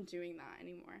imagine doing that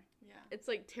anymore. Yeah. It's,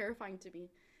 like, terrifying to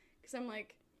me. Because I'm,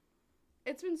 like,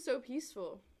 it's been so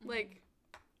peaceful. Like,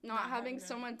 not having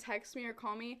someone text me or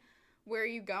call me, where are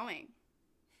you going?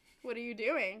 What are you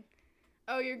doing?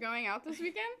 Oh, you're going out this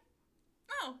weekend?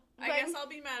 Oh, I guess I'll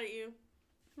be mad at you.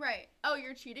 Right. Oh,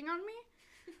 you're cheating on me?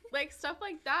 Like, stuff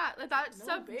like that. Like, that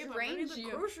stuff babe, drains I'm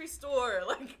you. the grocery store.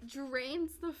 Like,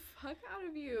 drains the fuck out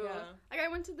of you. Yeah. Like, I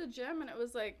went to the gym, and it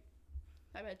was like,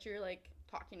 I bet you're, like,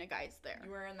 talking to guys there.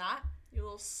 You wearing that? You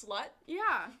little slut?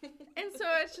 Yeah. And so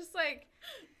it's just, like,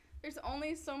 there's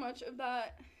only so much of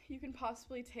that you can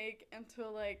possibly take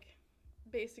until, like,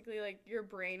 basically, like, your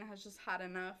brain has just had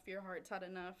enough, your heart's had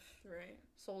enough. Right.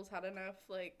 Soul's had enough,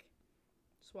 like,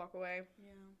 just walk away.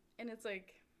 Yeah. And it's,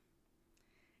 like,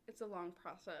 it's a long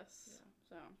process. Yeah.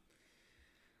 So.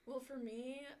 Well, for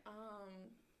me,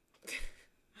 I'm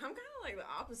kind of like the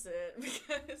opposite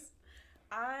because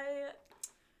I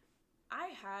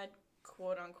had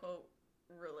quote unquote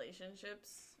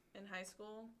relationships in high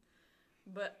school,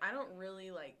 but I don't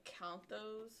really like count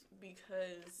those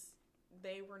because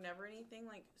they were never anything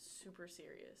like super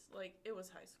serious. Like, it was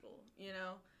high school, you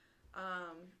know?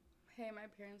 Hey, my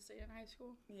parents stayed in high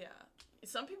school. Yeah.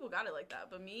 Some people got it like that,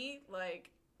 but me, like,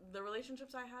 the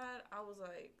relationships I had, I was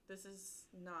like, this is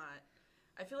not,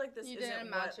 I feel like this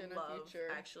isn't what love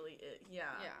actually is.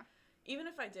 Yeah. Yeah. Even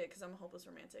if I did, because I'm a hopeless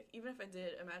romantic, even if I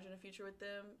did imagine a future with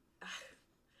them,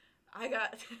 I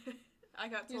got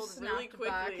told really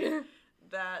quickly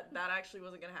that actually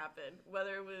wasn't going to happen.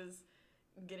 Whether it was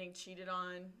getting cheated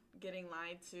on, getting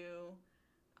lied to,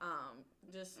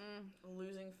 just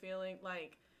losing feeling,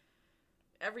 like,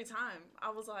 every time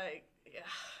I was like, yeah,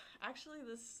 actually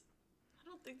I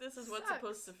don't think this is what's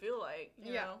supposed to feel like,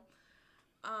 you know?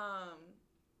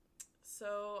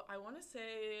 So I want to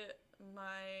say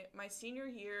my senior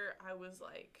year, I was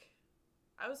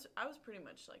pretty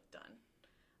much, like, done.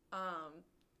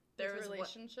 There was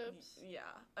relationships? Yeah.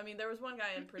 I mean, there was one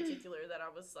guy in particular that I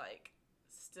was, like,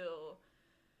 still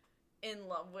in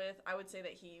love with. I would say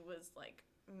that he was, like,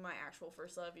 my actual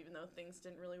first love, even though things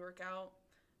didn't really work out.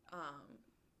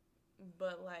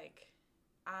 But, like,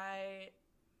 I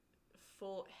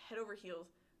full head over heels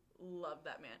loved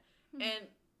that man. And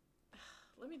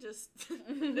let me just,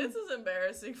 this is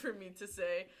embarrassing for me to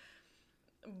say,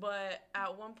 but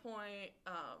at one point,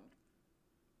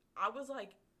 I was,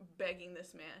 like, begging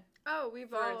this man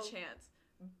for a chance.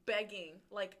 Begging,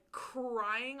 like,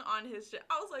 crying on his shit.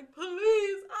 I was like,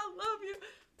 please, I love you.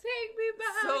 Take me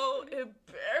back. So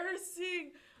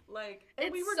embarrassing. Like,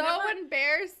 it's so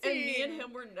embarrassing. And me and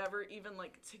him were never even,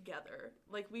 like, together.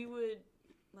 Like, we would,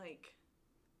 like,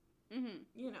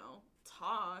 you know,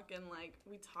 talk, and, like,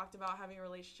 we talked about having a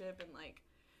relationship, and, like,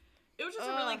 it was just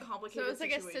a really complicated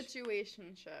situation. So it's like a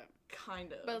situationship.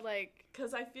 Kind of. But, like,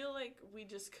 because I feel like we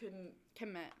just couldn't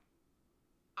commit.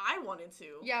 I wanted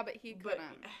to. Yeah, but he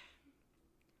couldn't.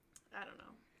 I don't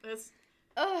know. It's...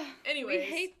 Anyways. We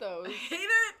hate those. I hate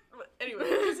it! Anyway,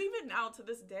 because even now, to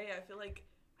this day, I feel like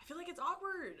it's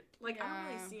awkward. Like, I don't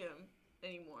really see him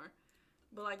anymore.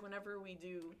 But, like, whenever we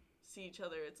do see each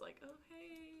other, it's like, oh,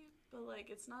 hey. But, like,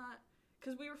 it's not...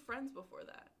 Because we were friends before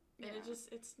that. And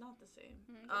it's not the same.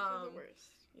 Those are the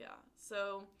worst. Yeah.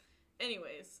 So,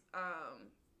 anyways,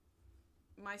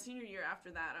 my senior year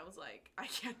after that, I was like, I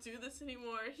can't do this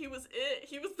anymore. He was it.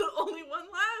 He was the only one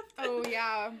left. Oh,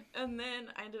 yeah. And then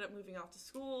I ended up moving off to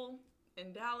school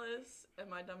in Dallas, and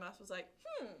my dumbass was like,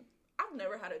 I've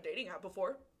never had a dating app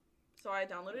before. So I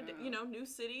downloaded, new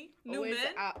city, new men.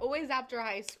 Always after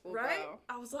high school, right? Bro.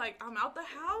 I was like, I'm out the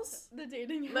house. The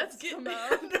dating apps. Let's get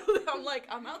out. I'm like,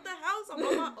 I'm out the house. I'm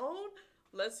on my own.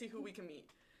 Let's see who we can meet.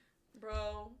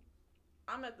 Bro,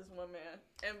 I met this one man.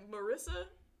 And Marissa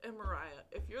and Mariah,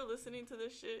 if you're listening to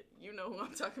this shit, you know who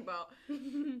I'm talking about.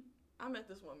 I met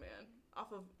this one man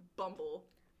off of Bumble.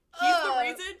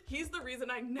 He's the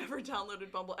reason I never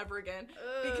downloaded Bumble ever again.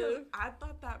 Because I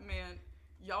thought that man...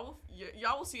 Y'all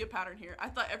will see a pattern here. I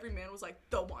thought every man was like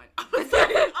the one. I was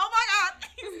like, oh my god,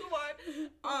 he's the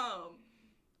one.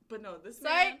 But no, this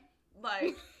man,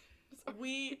 like,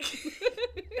 we,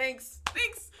 thanks.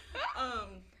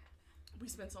 We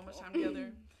spent so much time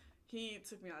together. He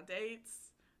took me on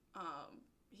dates.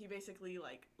 He basically,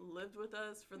 like, lived with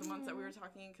us for the months that we were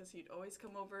talking, because he'd always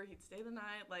come over. He'd stay the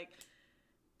night. Like,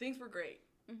 things were great.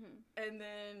 And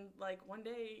then, like, one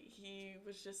day he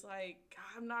was just like,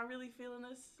 I'm not really feeling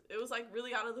this. It was, like,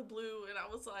 really out of the blue. And I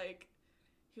was like,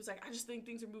 he was like, I just think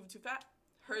things are moving too fast.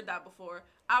 Heard that before.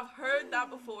 I've heard that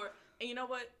before. And you know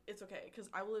what? It's okay. Because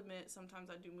I will admit, sometimes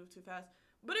I do move too fast.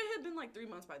 But it had been, like, 3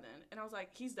 months by then. And I was like,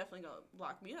 he's definitely going to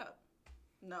lock me up.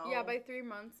 No. Yeah, by 3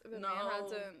 months, if a man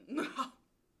hasn't... No.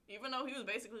 Even though he was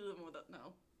basically living with us.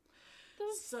 No.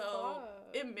 So, fuck?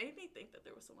 it made me think that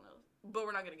there was someone else. But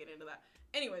we're not going to get into that.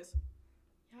 Anyways.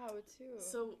 Yeah, I would too.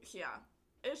 So, yeah.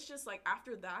 It's just, like,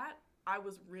 after that, I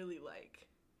was really, like...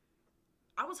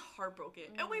 I was heartbroken.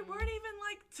 And we weren't even,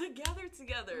 like,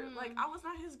 together. Like, I was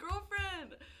not his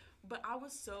girlfriend. But I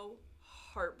was so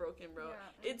heartbroken, bro.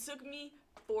 Yeah. It took me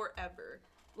forever.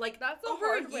 Like, that's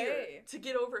over a year to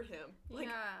get over him. Like,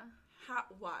 how?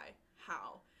 Why?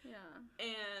 How? Yeah.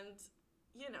 And,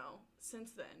 you know,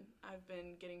 since then, I've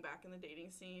been getting back in the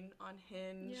dating scene on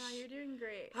Hinge. Yeah, you're doing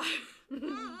great.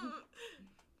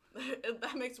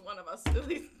 That makes one of us at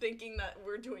least thinking that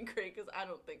we're doing great, because I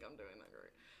don't think I'm doing that great.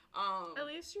 At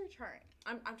least you're trying.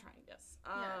 I'm trying, yes.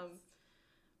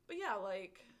 But yeah,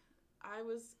 like, I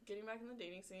was getting back in the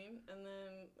dating scene, and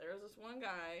then there was this one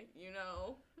guy, you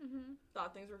know,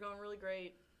 thought things were going really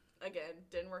great. Again,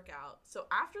 didn't work out. So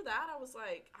after that, I was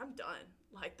like, I'm done.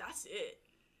 Like, that's it.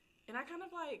 And I kind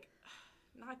of, like,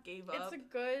 not gave up. It's a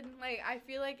good, like, I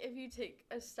feel like if you take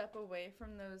a step away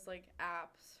from those, like,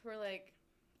 apps for, like,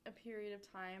 a period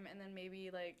of time, and then maybe,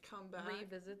 like, come back,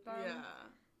 revisit them. Yeah.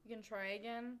 You can try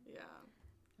again. Yeah.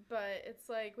 But it's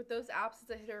like, with those apps, it's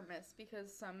a hit or miss,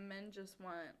 because some men just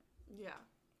want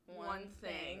one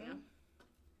thing.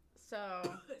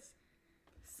 So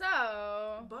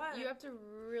but you have to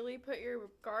really put your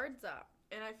guards up.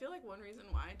 And I feel like one reason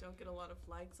why I don't get a lot of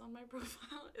likes on my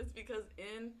profile is because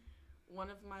in one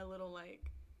of my little,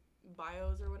 like,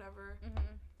 bios or whatever,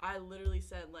 I literally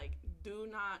said, like,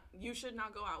 you should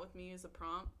not go out with me as a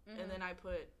prompt. And then I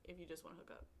put, if you just want to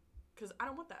hook up. Because I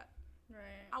don't want that.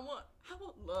 Right. I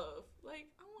want love. Like,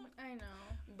 I know.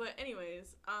 But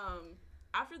anyways,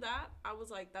 after that, I was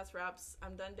like, that's wraps.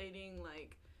 I'm done dating,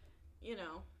 like, you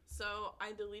know. So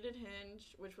I deleted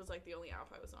Hinge, which was, like, the only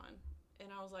app I was on. And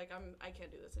I was like, I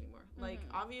can't do this anymore. Like,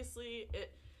 obviously,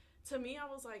 to me, I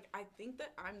was like, I think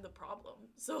that I'm the problem.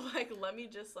 So, like, let me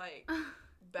just, like,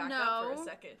 back up for a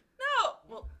second. No!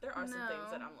 Well, there are some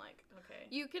things that I'm like, okay.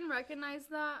 You can recognize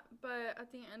that, but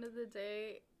at the end of the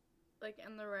day, like,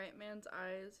 in the right man's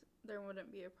eyes, there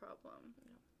wouldn't be a problem.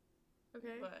 No.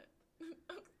 Okay? But,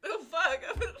 oh, fuck.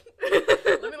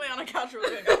 Let me lay on a couch real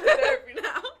quick. I'll do therapy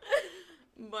now.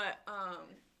 But,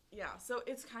 yeah. So,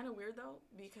 it's kind of weird, though,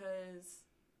 because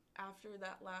after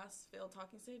that last failed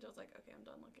talking stage, I was like, okay, I'm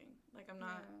done looking. Like, I'm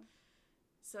not. Yeah.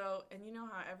 So, and you know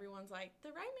how everyone's like, the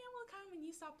right man will come and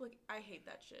you stop looking. I hate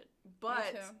that shit.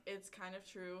 But it's kind of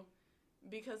true.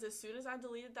 Because as soon as I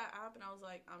deleted that app and I was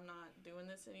like, I'm not doing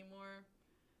this anymore,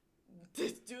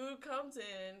 this dude comes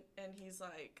in and he's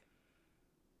like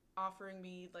offering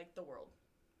me, like, the world.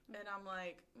 And I'm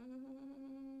like, I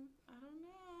don't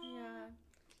know. Yeah.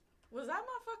 Was that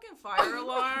my fucking fire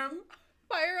alarm?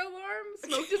 Fire alarm?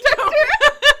 Smoke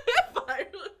detector? Fire.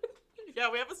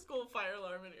 Yeah, we have a school fire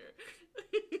alarm in here.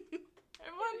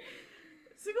 Everyone,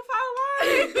 single fire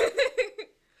alarm.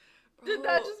 Did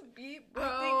that just beep, bro? I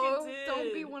think it did.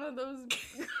 Don't be one of those.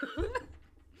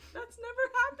 That's never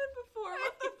happened before.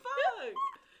 What the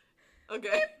fuck?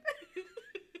 Okay.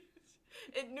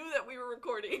 It knew that we were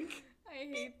recording. I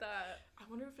hate that. I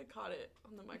wonder if it caught it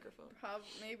on the microphone.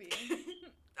 Maybe.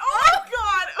 Oh my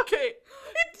god! Okay.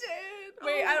 It did.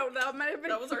 Wait, I don't know. It might have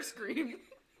been. That was our scream.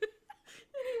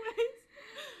 Anyways,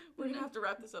 we're gonna have to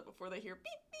wrap this up before they hear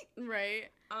beep beep.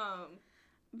 Right.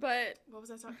 But what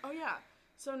was I talking? Oh yeah.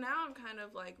 So now I'm kind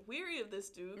of, like, weary of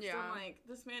this dude. Yeah. So I'm like,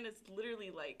 this man is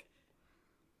literally, like,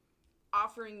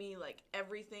 offering me, like,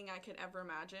 everything I could ever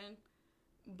imagine.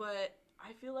 But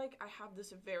I feel like I have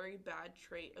this very bad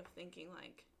trait of thinking,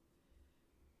 like,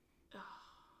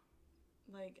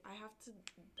 like, I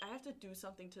have to do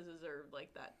something to deserve,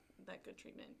 like, that good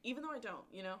treatment. Even though I don't,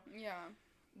 you know? Yeah.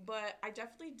 But I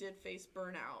definitely did face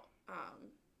burnout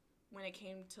when it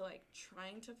came to, like,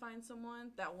 trying to find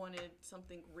someone that wanted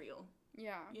something real.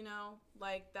 Yeah. You know?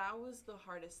 Like, that was the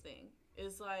hardest thing.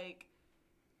 Is, like,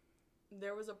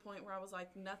 there was a point where I was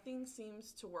like, nothing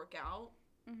seems to work out.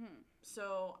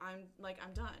 So I'm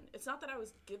done. It's not that I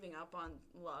was giving up on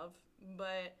love,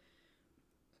 but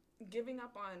giving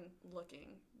up on looking.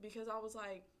 Because I was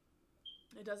like,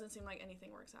 it doesn't seem like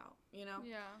anything works out, you know?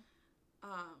 Yeah.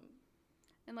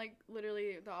 And, like,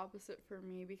 literally the opposite for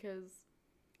me, because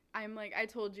I'm, like, I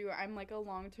told you, I'm, like, a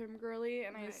long-term girly,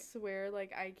 and right. I swear,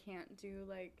 like, I can't do,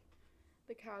 like,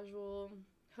 the casual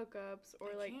hookups or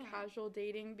I like can't. casual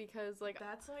dating because like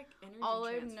That's like energy all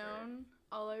transfer.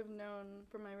 I've known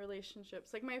from my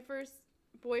relationships. Like my first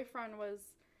boyfriend was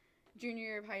junior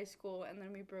year of high school, and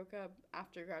then we broke up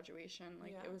after graduation.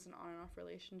 Like Yeah. it was an on and off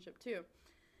relationship too.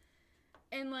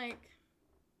 And like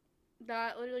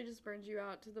that literally just burns you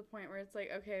out to the point where it's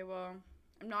like, okay, well,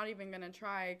 I'm not even gonna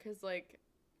try because like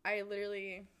I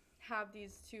literally have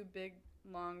these two big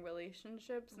long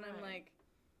relationships, and I'm Right. like,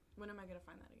 When am I gonna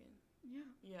find that again?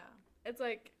 yeah. Yeah. It's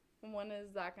like, when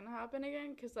is that gonna happen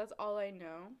again? Because that's all I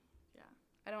know. Yeah.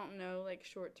 I don't know like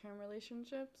short-term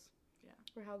relationships. Yeah.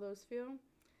 Or how those feel.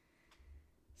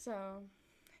 So,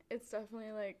 it's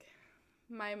definitely like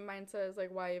my mindset is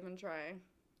like, why even try?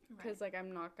 Because like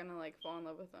I'm not gonna like fall in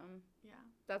love with them. Yeah.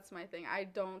 That's my thing. I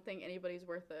don't think anybody's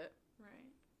worth it. Right.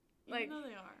 Like, Even though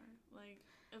they are, like,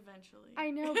 eventually. I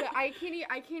know, but I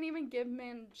can't even give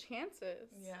men chances.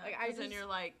 Yeah. Like Then you're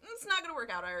like, it's not gonna work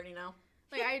out. I already know.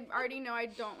 like I already know I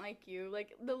don't like you.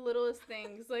 Like the littlest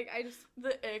things. Like I just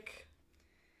The ick.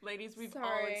 Ladies, we've all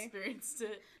Sorry. experienced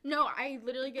it. no. I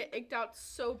literally get icked out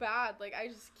so bad. Like I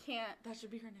just can't. That should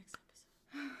be her next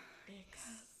episode. Icks.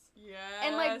 Yes.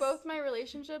 And like both my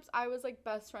relationships, I was like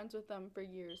best friends with them for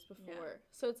years before. Yeah.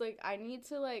 So it's like I need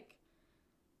to like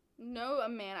know a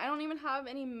man. I don't even have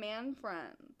any man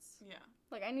friends. Yeah.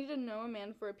 Like I need to know a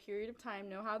man for a period of time,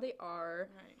 know how they are,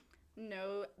 Right.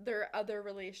 know their other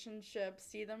relationships,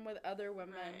 see them with other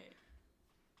women. Right.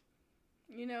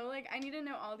 You know, like I need to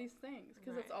know all these things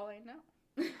because that's Right. all I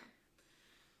know.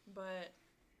 But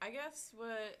I guess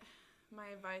what my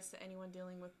advice to anyone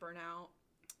dealing with burnout,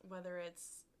 whether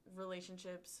it's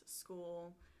relationships,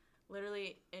 school,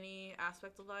 literally any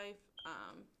aspect of life,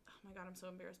 oh my god, I'm so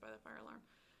embarrassed by that fire alarm.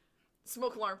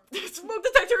 Smoke alarm. Smoke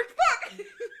detector. Fuck!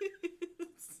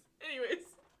 Anyways.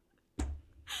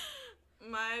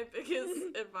 My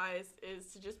biggest advice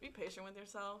is to just be patient with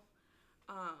yourself.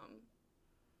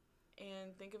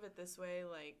 And think of it this way,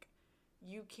 like,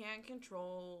 you can't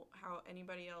control how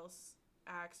anybody else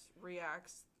acts,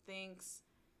 reacts, thinks.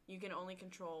 You can only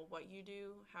control what you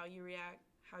do, how you react,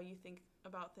 how you think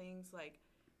about things. Like,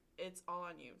 it's all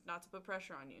on you. Not to put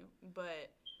pressure on you, but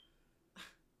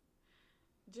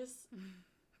just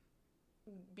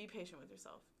be patient with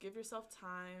yourself. Give yourself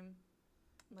time.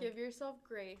 Like, Give yourself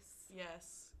grace.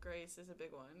 yes, grace is a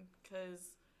big one, because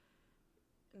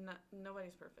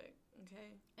nobody's perfect, okay?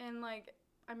 And like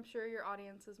I'm sure your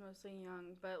audience is mostly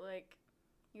young, but like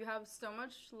you have so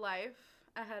much life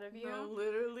ahead of you. No,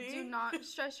 literally. Do not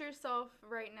stress yourself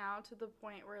right now to the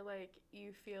point where like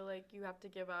you feel like you have to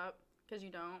give up, because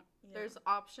you don't. Yeah. There's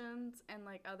options and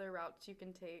like other routes you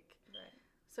can take. Right.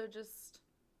 So just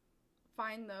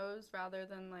find those rather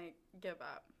than like give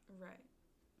up. Right.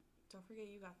 Don't forget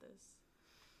you got this.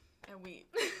 And we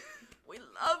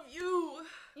love you.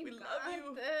 You we got love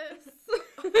you. this.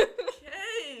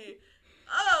 Okay.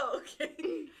 Oh,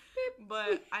 okay.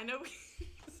 But I know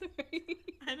Sorry.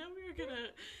 we were gonna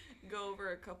go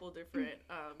over a couple different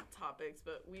topics,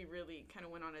 but we really kind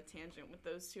of went on a tangent with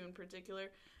those two in particular.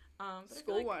 But I feel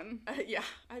School like, one. yeah,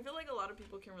 I feel like a lot of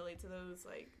people can relate to those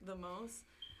like the most.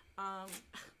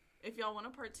 If y'all want a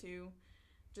part 2,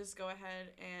 just go ahead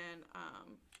and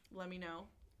let me know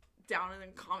down in the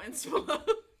comments below.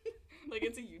 Like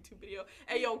it's a YouTube video.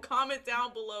 Hey, yo, comment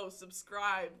down below,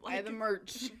 subscribe, like, Buy the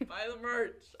merch. buy the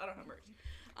merch. I don't have merch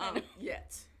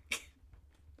yet.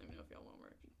 Let me know if y'all want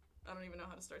merch. I don't even know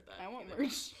how to start that. I want either.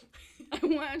 merch. I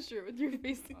want a shirt with your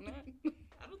face on it.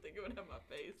 I don't think it would have my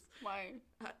face. Why?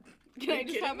 Are Can you I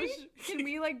just kidding have me? Can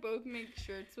we like both make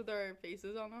shirts with our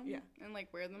faces on them? Yeah. And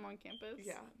like wear them on campus?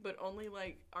 Yeah, but only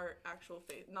like our actual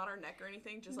face, not our neck or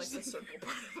anything, just like the circle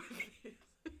part of our face.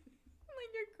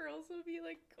 Like your curls will be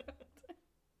like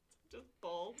Just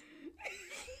bald.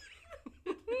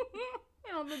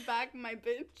 and on the back, my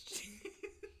bitch.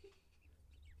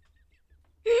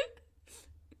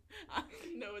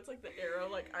 No, it's like the arrow,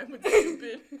 like I'm with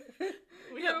stupid.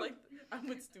 We have like I'm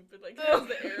with stupid, like has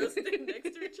the arrows stand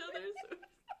next to each other. So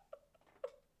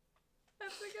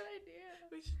That's a good idea.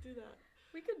 we should do that.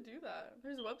 We could do that.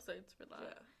 There's websites for Yeah,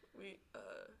 that. we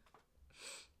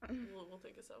we'll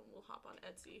take us out. We'll hop on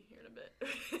Etsy here in a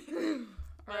bit.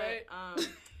 All right.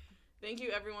 Thank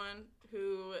you everyone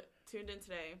who tuned in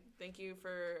today. Thank you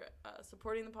for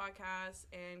supporting the podcast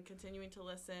and continuing to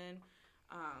listen.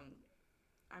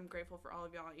 I'm grateful for all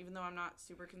of y'all, even though I'm not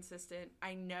super consistent.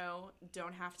 I know,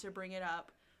 don't have to bring it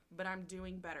up, but I'm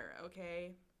doing better,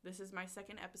 okay? This is my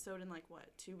second episode in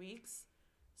 2 weeks?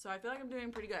 So I feel like I'm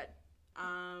doing pretty good.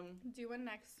 Do one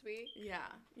next week. Yeah.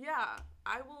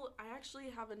 I actually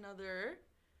have another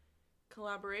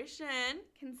collaboration.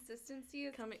 Consistency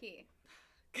is key.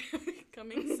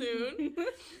 coming soon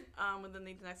within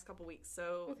the next couple weeks.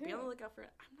 So be on the lookout for it.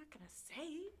 I'm not going to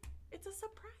say. It's a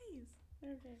surprise.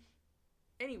 Okay.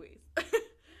 Anyways,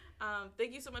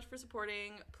 thank you so much for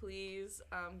supporting. Please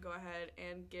go ahead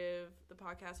and give the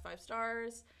podcast 5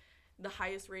 stars, the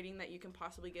highest rating that you can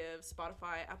possibly give.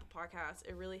 Spotify, Apple Podcasts.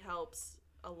 It really helps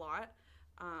a lot.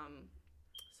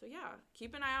 So yeah,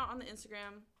 keep an eye out on the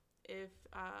Instagram if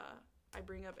I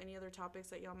bring up any other topics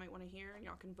that y'all might want to hear, and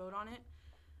y'all can vote on it.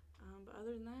 But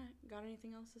other than that, got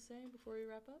anything else to say before we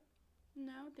wrap up?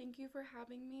 No, thank you for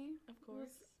having me. Of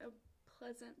course. It was a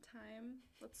pleasant time.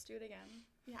 Let's do it again.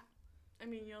 Yeah. I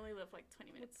mean, you only live like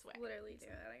 20 minutes away. Literally do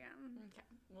it again. Okay.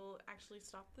 We'll actually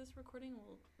stop this recording.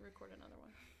 We'll record another one.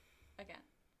 Again.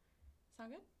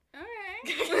 Sound good?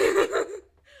 Okay.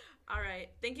 All right.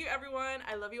 Thank you, everyone.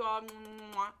 I love you all.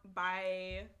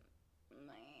 Bye.